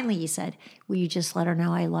finally he said, will you just let her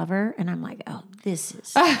know I love her? And I'm like, oh, this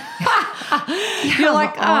is. You're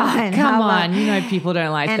like, come on. People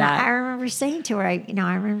don't like and that. I remember saying to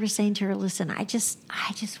her, listen, I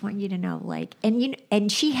just want you to know, like,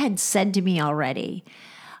 and she had said to me already,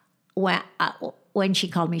 when she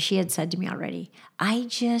called me, she had said to me already, I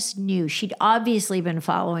just knew. She'd obviously been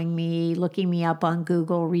following me, looking me up on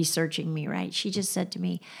Google, researching me, right? She just said to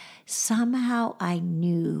me, somehow I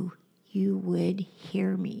knew you would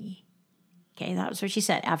hear me. Okay, that was what she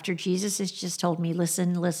said. After Jesus has just told me,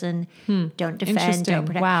 listen, don't defend, don't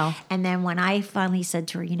protect. Wow. And then when I finally said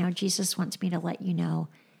to her, Jesus wants me to let you know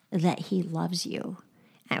that he loves you.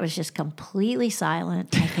 And it was just completely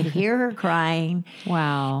silent. I could hear her crying.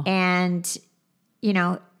 Wow. And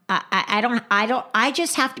I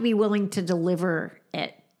just have to be willing to deliver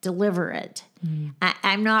it.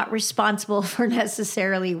 I'm not responsible for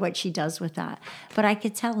necessarily what she does with that, but I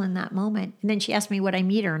could tell in that moment. And then she asked me would I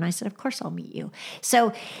meet her, and I said, of course I'll meet you.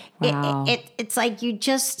 So wow. It's like you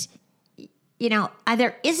just,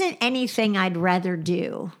 there isn't anything I'd rather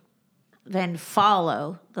do than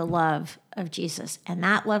follow the love of Jesus. And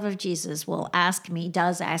that love of Jesus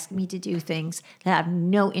does ask me to do things that I have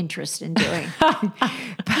no interest in doing. But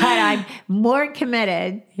I'm more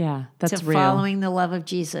committed that's to real. Following the love of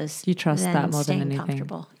Jesus. You trust than that more than staying anything.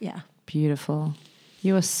 Comfortable. Yeah. Beautiful.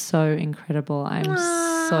 You are so incredible. I'm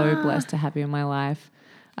so blessed to have you in my life.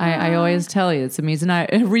 I always tell you, it's the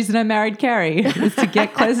reason I married Kerry is to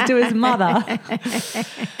get closer to his mother.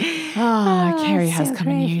 Kerry has so come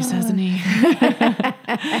in use, hasn't he?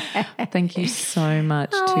 Thank you so much,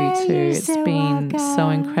 Tutu. It's been so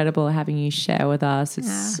incredible having you share with us.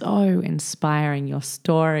 It's so inspiring, your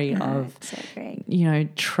story of, so great.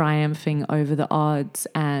 Triumphing over the odds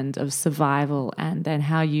and of survival, and then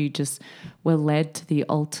how you just were led to the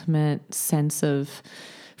ultimate sense of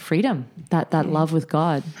freedom, that love with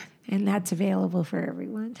God. And that's available for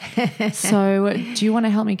everyone. So do you want to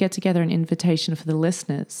help me get together an invitation for the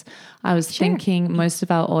listeners? I was thinking most of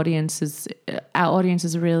our audience is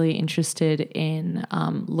really interested in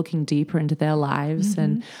looking deeper into their lives.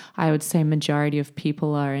 And I would say majority of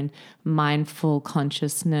people are in mindful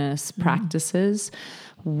consciousness practices.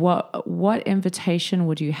 What invitation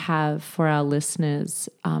would you have for our listeners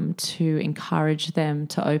to encourage them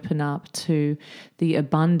to open up to the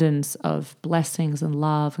abundance of blessings and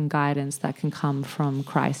love and guidance that can come from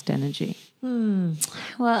Christ energy? Well,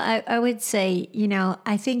 I would say,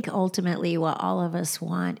 I think ultimately what all of us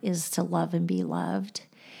want is to love and be loved.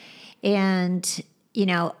 And,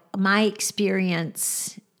 my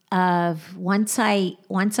experience of once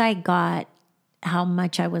I got how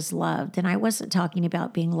much I was loved. And I wasn't talking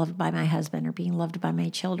about being loved by my husband or being loved by my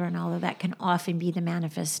children, although that can often be the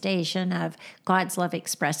manifestation of God's love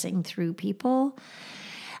expressing through people.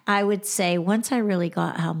 I would say once I really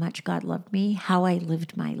got how much God loved me, how I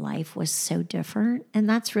lived my life was so different. And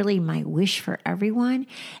that's really my wish for everyone.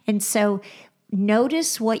 And so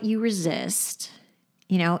notice what you resist.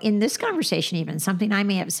 In this conversation, even something I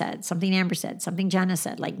may have said, something Amber said, something Jenna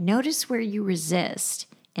said, like notice where you resist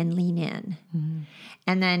and lean in. Mm-hmm.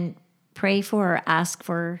 And then pray for or ask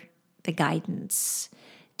for the guidance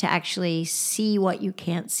to actually see what you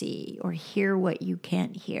can't see or hear what you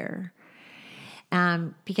can't hear.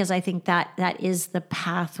 Because I think that is the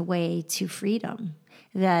pathway to freedom.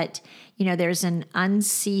 That, there's an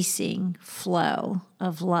unceasing flow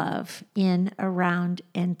of love in, around,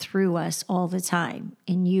 and through us all the time.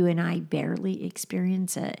 And you and I barely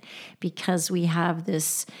experience it because we have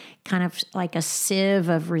this kind of like a sieve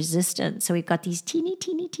of resistance. So we've got these teeny,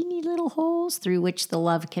 teeny, teeny little holes through which the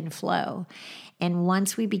love can flow. And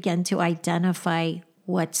once we begin to identify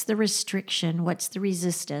what's the restriction, what's the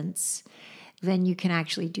resistance, then you can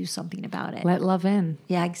actually do something about it. Let love in.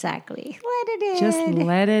 Yeah, exactly. Let it in. Just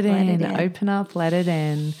let it in. Open up, let it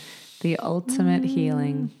in. The ultimate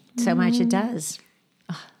healing. So much it does.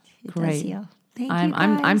 It great. Does heal. Thank I'm you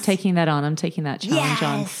guys. I'm taking that on. I'm taking that challenge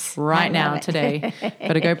on right now today.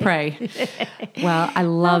 Got to go pray. Well, I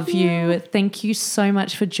love you. Thank you so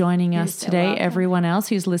much for joining us today. Welcome. Everyone else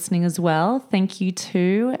who's listening as well, thank you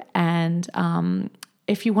too. And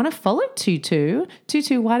if you want to follow Tutu,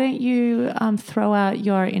 why don't you throw out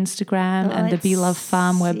your Instagram and the Be Love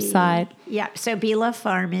Farm website? Yeah, so Be Love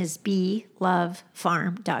Farm is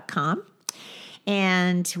belovefarm.com.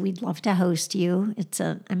 And we'd love to host you. It's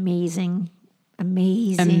an amazing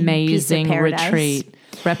piece of retreat.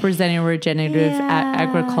 Representing regenerative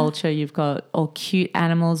agriculture. You've got all cute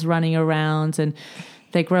animals running around and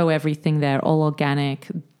they grow everything there, all organic.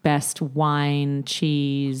 Best wine,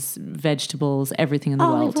 cheese, vegetables, everything in the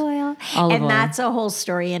world. Olive oil. That's a whole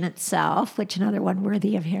story in itself, which another one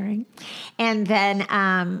worthy of hearing. And then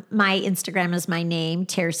my Instagram is my name,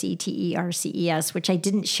 Terces, Terces, which I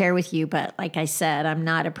didn't share with you, but like I said, I'm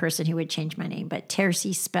not a person who would change my name, but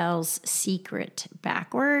Terces spells secret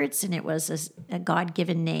backwards, and it was a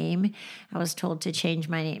God-given name. I was told to change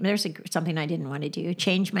my name. There's something I didn't want to do.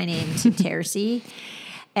 Change my name to Terces.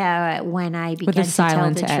 When I began to tell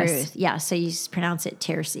the truth. Yeah, so you pronounce it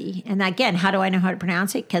Terces. And again, how do I know how to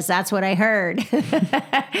pronounce it? Because that's what I heard.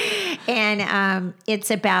 And it's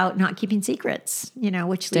about not keeping secrets,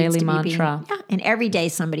 which leads to mantra. And every day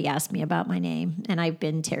somebody asks me about my name. And I've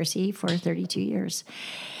been Terces for 32 years.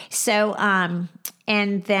 So, and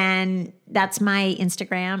then that's my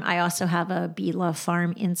Instagram. I also have a Be Love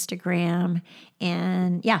Farm Instagram.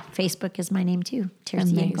 And Facebook is my name too,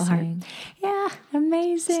 Terces Engelhart. Yeah.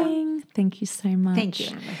 Amazing. Thank you so much. Thank you,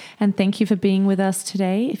 Amber. And thank you for being with us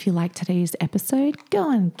today. If you like today's episode, go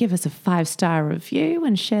and give us a 5-star review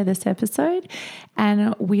and share this episode.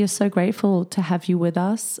 And we are so grateful to have you with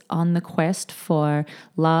us on the quest for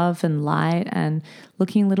love and light and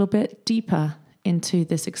looking a little bit deeper into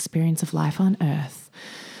this experience of life on earth.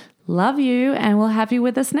 Love you, and we'll have you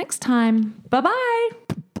with us next time. Bye-bye.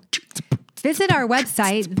 Visit our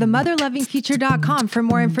website, themotherlovingfuture.com, for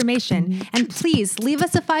more information. And please leave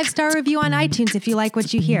us a 5-star review on iTunes if you like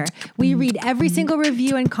what you hear. We read every single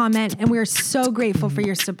review and comment, and we are so grateful for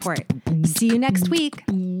your support. See you next week.